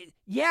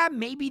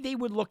 maybe they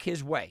would look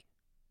his way.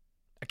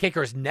 A kicker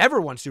has never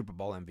won Super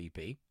Bowl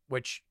MVP,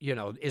 which,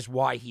 is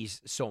why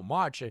he's so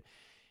much.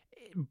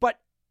 But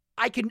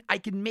I can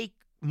make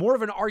more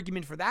of an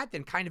argument for that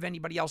than kind of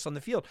anybody else on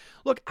the field.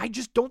 Look, I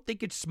just don't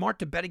think it's smart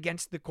to bet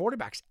against the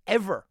quarterbacks,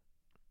 ever.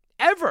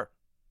 Ever.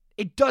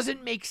 It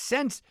doesn't make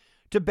sense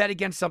to bet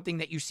against something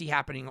that you see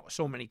happening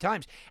so many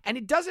times. And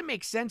it doesn't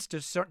make sense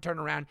to turn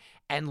around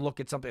and look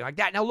at something like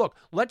that. Now, look,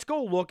 let's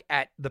go look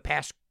at the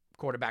past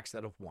quarterbacks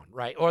that have won,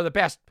 right? Or the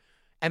past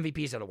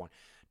MVPs that have won.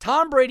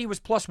 Tom Brady was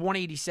plus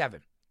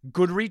 187.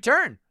 Good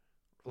return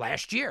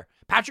last year.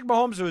 Patrick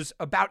Mahomes was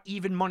about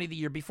even money the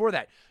year before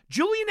that.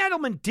 Julian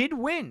Edelman did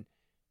win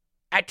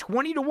at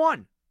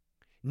 20-1.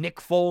 Nick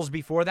Foles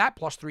before that,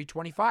 plus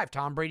 325.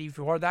 Tom Brady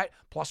before that,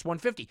 plus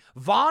 150.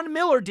 Von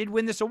Miller did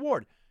win this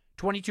award.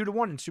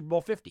 22-1 in Super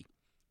Bowl 50.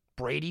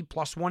 Brady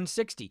plus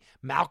 160.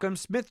 Malcolm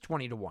Smith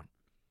 20-1.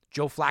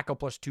 Joe Flacco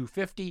plus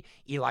 250.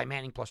 Eli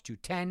Manning plus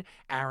 210.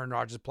 Aaron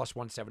Rodgers plus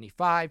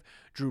 175.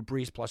 Drew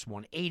Brees plus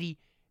 180.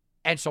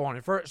 And so on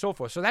and so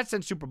forth. So that's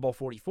in Super Bowl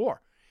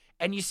 44.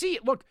 And you see,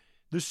 look,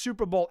 the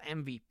Super Bowl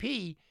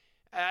MVP,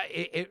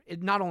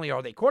 not only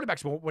are they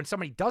quarterbacks, but when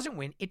somebody doesn't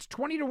win, it's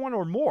 20-1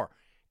 or more.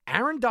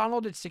 Aaron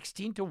Donald at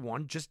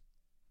 16-1, just,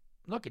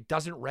 look, it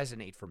doesn't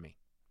resonate for me.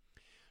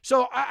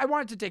 So I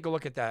wanted to take a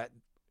look at that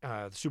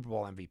the Super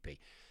Bowl MVP.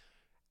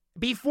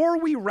 Before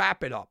we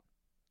wrap it up,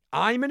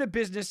 I'm in a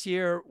business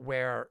here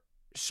where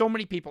so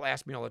many people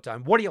ask me all the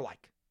time, what do you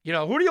like?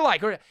 Who do you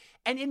like?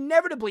 And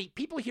inevitably,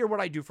 people hear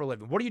what I do for a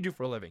living. What do you do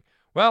for a living?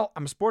 Well,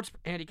 I'm a sports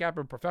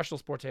handicapper, professional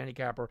sports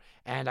handicapper,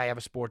 and I have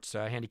a sports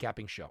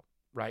handicapping show,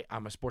 right?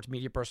 I'm a sports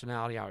media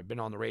personality. I've been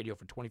on the radio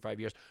for 25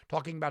 years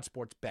talking about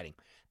sports betting.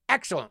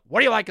 Excellent. What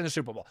do you like in the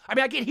Super Bowl? I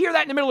mean, I can hear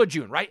that in the middle of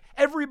June, right?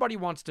 Everybody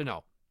wants to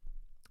know.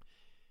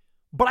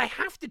 But I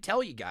have to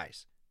tell you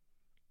guys,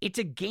 it's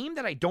a game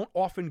that I don't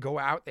often go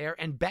out there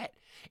and bet.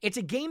 It's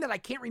a game that I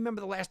can't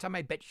remember the last time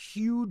I bet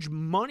huge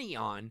money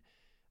on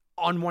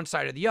one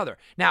side or the other.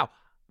 Now,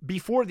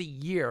 before the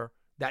year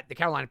that the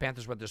Carolina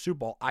Panthers went to the Super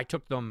Bowl, I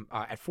took them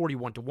at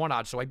 41-1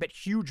 odds, so I bet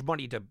huge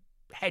money to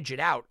hedge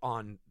it out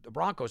on the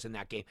Broncos in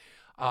that game.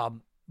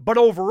 But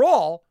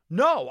overall,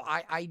 no,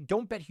 I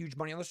don't bet huge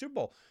money on the Super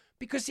Bowl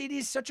because it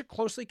is such a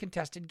closely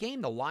contested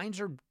game. The lines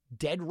are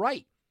dead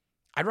right.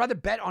 I'd rather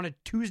bet on a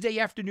Tuesday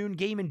afternoon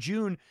game in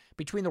June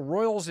between the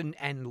Royals and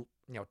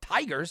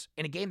Tigers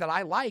in a game that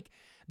I like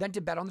than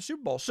to bet on the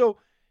Super Bowl. So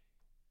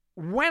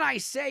when I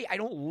say I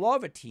don't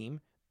love a team,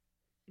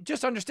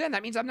 just understand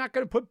that means I'm not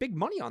going to put big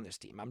money on this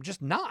team. I'm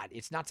just not.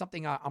 It's not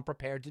something I'm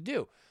prepared to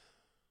do.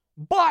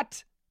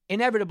 But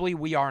inevitably,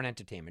 we are an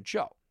entertainment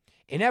show.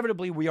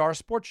 Inevitably, we are a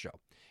sports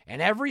show.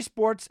 And every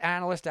sports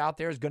analyst out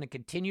there is going to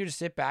continue to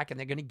sit back and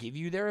they're going to give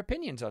you their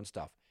opinions on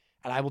stuff.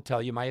 And I will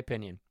tell you my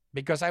opinion.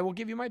 because I will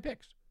give you my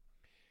picks.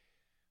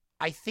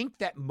 I think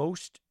that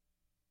most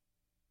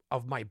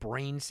of my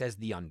brain says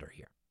the under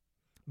here.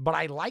 But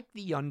I like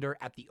the under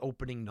at the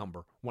opening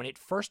number. When it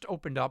first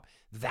opened up,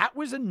 that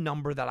was a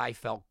number that I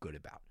felt good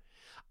about.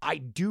 I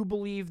do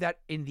believe that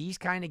in these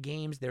kind of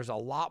games, there's a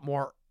lot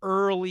more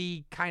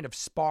early kind of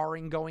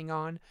sparring going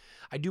on.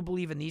 I do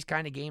believe in these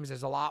kind of games,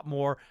 there's a lot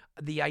more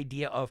the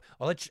idea of,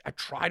 well, let's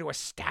try to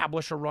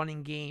establish a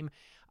running game,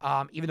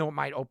 even though it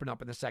might open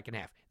up in the second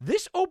half.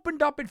 This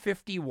opened up at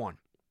 51.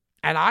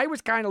 And I was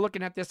kind of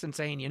looking at this and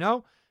saying,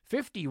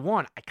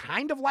 51, I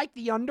kind of like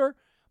the under,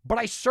 but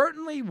I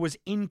certainly was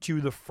into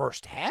the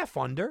first half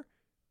under,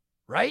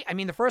 right? I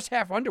mean, the first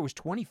half under was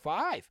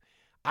 25.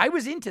 I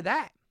was into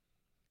that.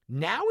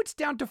 Now it's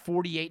down to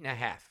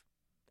 48.5,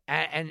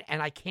 and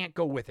I can't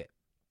go with it.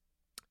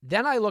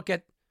 Then I look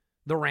at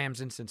the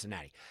Rams in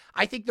Cincinnati.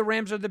 I think the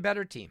Rams are the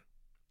better team.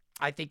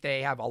 I think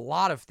they have a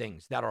lot of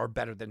things that are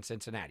better than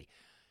Cincinnati.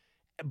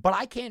 But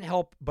I can't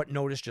help but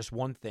notice just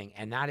one thing,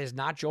 and that is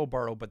not Joe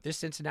Burrow, but this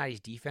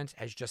Cincinnati's defense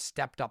has just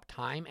stepped up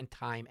time and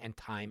time and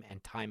time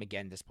and time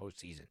again this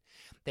postseason.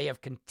 They have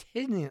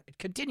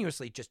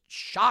continuously just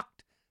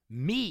shocked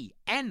me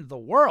and the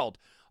world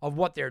of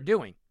what they're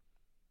doing.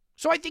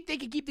 So I think they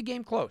can keep the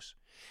game close.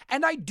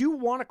 And I do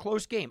want a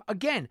close game.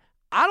 Again,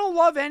 I don't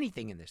love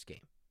anything in this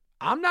game.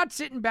 I'm not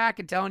sitting back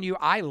and telling you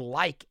I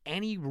like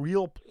any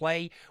real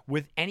play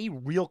with any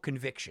real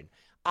conviction.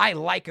 I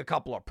like a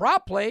couple of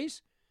prop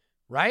plays.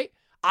 Right?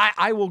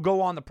 I will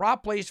go on the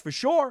prop plays for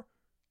sure.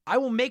 I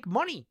will make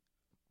money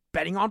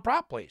betting on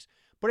prop plays.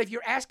 But if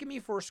you're asking me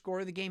for a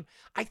score of the game,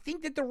 I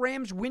think that the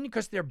Rams win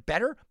because they're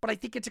better, but I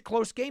think it's a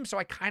close game, so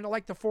I kind of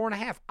like the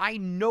 4.5. I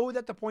know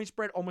that the point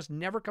spread almost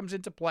never comes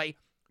into play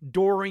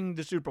during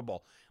the Super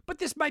Bowl, but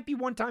this might be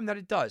one time that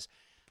it does.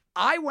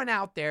 I went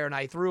out there and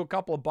I threw a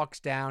couple of bucks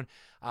down,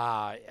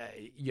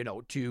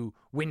 to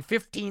win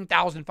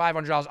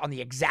 $15,500 on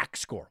the exact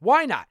score.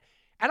 Why not?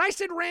 And I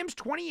said Rams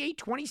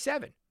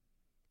 28-27.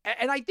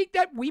 And I think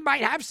that we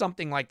might have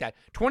something like that.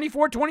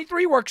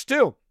 24-23 works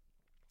too.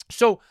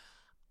 So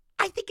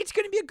I think it's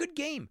going to be a good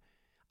game.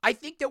 I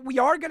think that we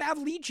are going to have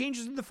lead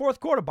changes in the fourth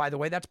quarter. By the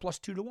way, that's plus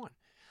 2-1.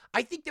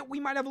 I think that we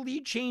might have a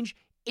lead change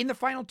in the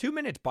final 2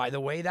 minutes. By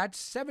the way,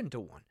 that's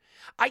 7-1.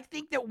 I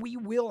think that we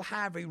will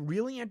have a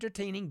really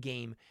entertaining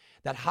game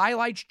that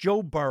highlights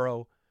Joe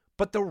Burrow,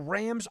 but the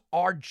Rams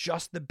are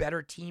just the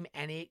better team,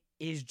 and it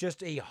is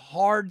just a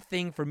hard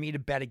thing for me to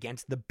bet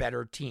against the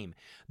better team.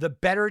 The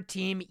better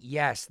team,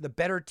 yes. The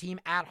better team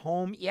at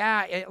home,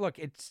 yeah. Look,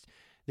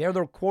 they're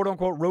the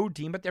quote-unquote road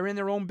team, but they're in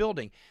their own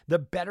building. The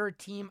better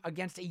team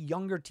against a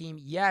younger team,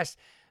 yes.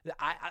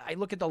 I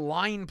look at the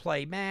line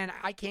play. Man,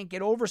 I can't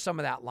get over some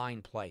of that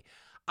line play.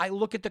 I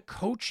look at the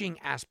coaching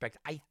aspect.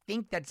 I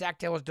think that Zach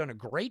Taylor's done a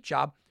great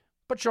job,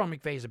 but Sean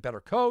McVay is a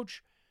better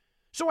coach.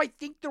 So I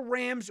think the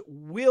Rams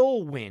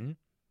will win,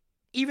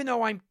 even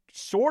though I'm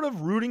sort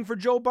of rooting for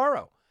Joe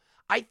Burrow.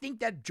 I think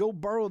that Joe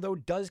Burrow, though,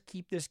 does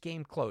keep this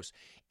game close.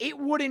 It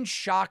wouldn't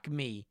shock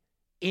me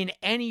in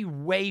any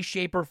way,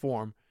 shape, or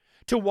form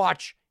to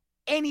watch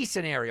any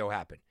scenario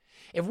happen.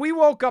 If we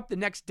woke up the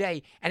next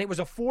day and it was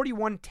a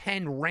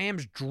 41-10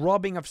 Rams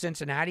drubbing of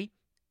Cincinnati,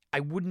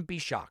 I wouldn't be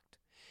shocked.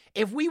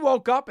 If we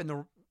woke up and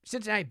the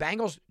Cincinnati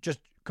Bengals just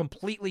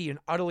completely and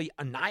utterly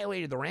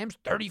annihilated the Rams,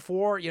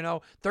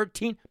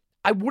 34-13,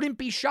 I wouldn't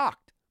be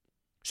shocked.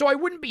 So I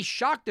wouldn't be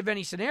shocked of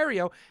any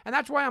scenario, and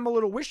that's why I'm a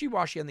little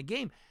wishy-washy on the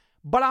game.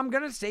 But I'm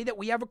going to say that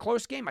we have a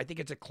close game. I think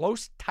it's a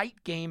close,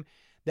 tight game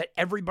that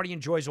everybody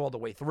enjoys all the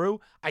way through.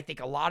 I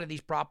think a lot of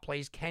these prop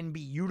plays can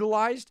be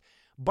utilized,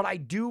 but I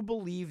do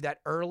believe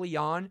that early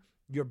on,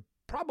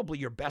 probably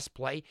your best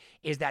play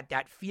is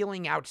that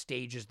feeling out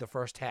stage is the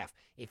first half.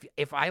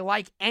 If I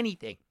like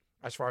anything,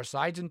 as far as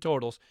sides and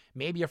totals,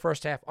 maybe a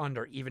first half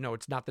under, even though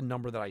it's not the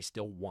number that I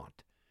still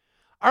want.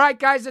 All right,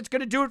 guys, that's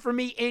going to do it for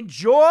me.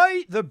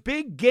 Enjoy the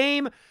big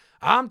game.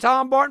 I'm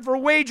Tom Barton for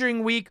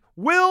Wagering Week.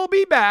 We'll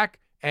be back,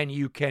 and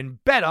you can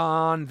bet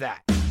on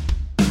that.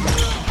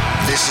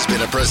 This has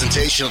been a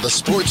presentation of the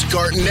Sports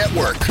Garden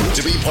Network.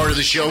 To be part of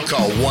the show,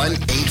 call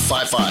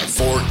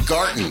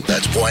 1-855-4-GARTEN.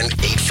 That's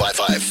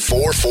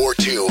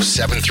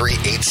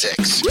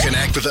 1-855-442-7386.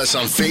 Connect with us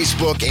on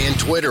Facebook and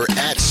Twitter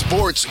at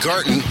Sports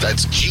Garden.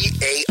 That's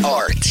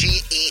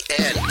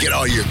GARTEN. Get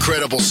all your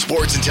credible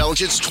sports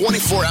intelligence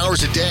 24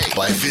 hours a day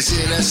by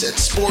visiting us at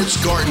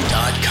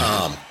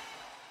sportsgarden.com.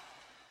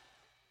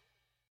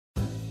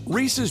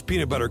 Reese's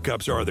Peanut Butter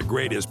Cups are the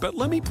greatest, but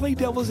let me play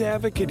devil's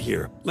advocate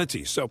here. Let's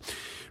see. So,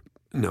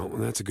 no,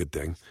 that's a good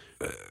thing.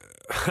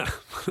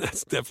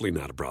 That's definitely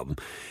not a problem.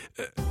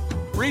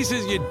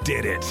 Reese's, you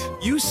did it.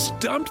 You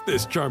stumped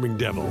this charming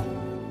devil.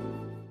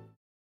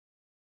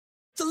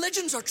 The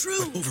legends are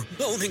true.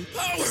 Overwhelming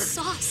power! The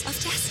sauce of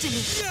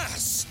destiny.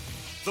 Yes!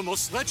 The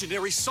most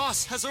legendary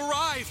sauce has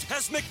arrived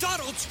as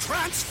McDonald's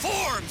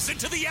transforms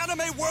into the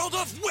anime world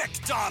of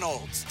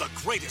WickDonald's. The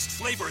greatest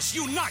flavors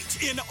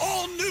unite in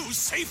all new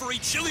savory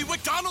chili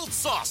McDonald's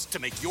sauce to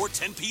make your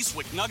 10-piece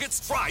Wick Nuggets,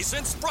 fries,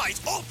 and Sprite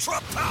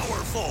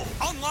ultra-powerful.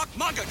 Unlock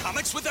manga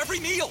comics with every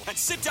meal and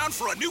sit down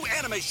for a new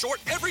anime short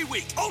every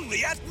week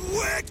only at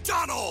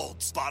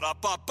WickDonald's.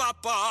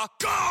 Ba-da-ba-ba-ba,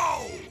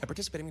 go! At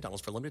participating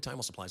McDonald's for a limited time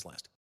while supplies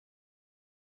last.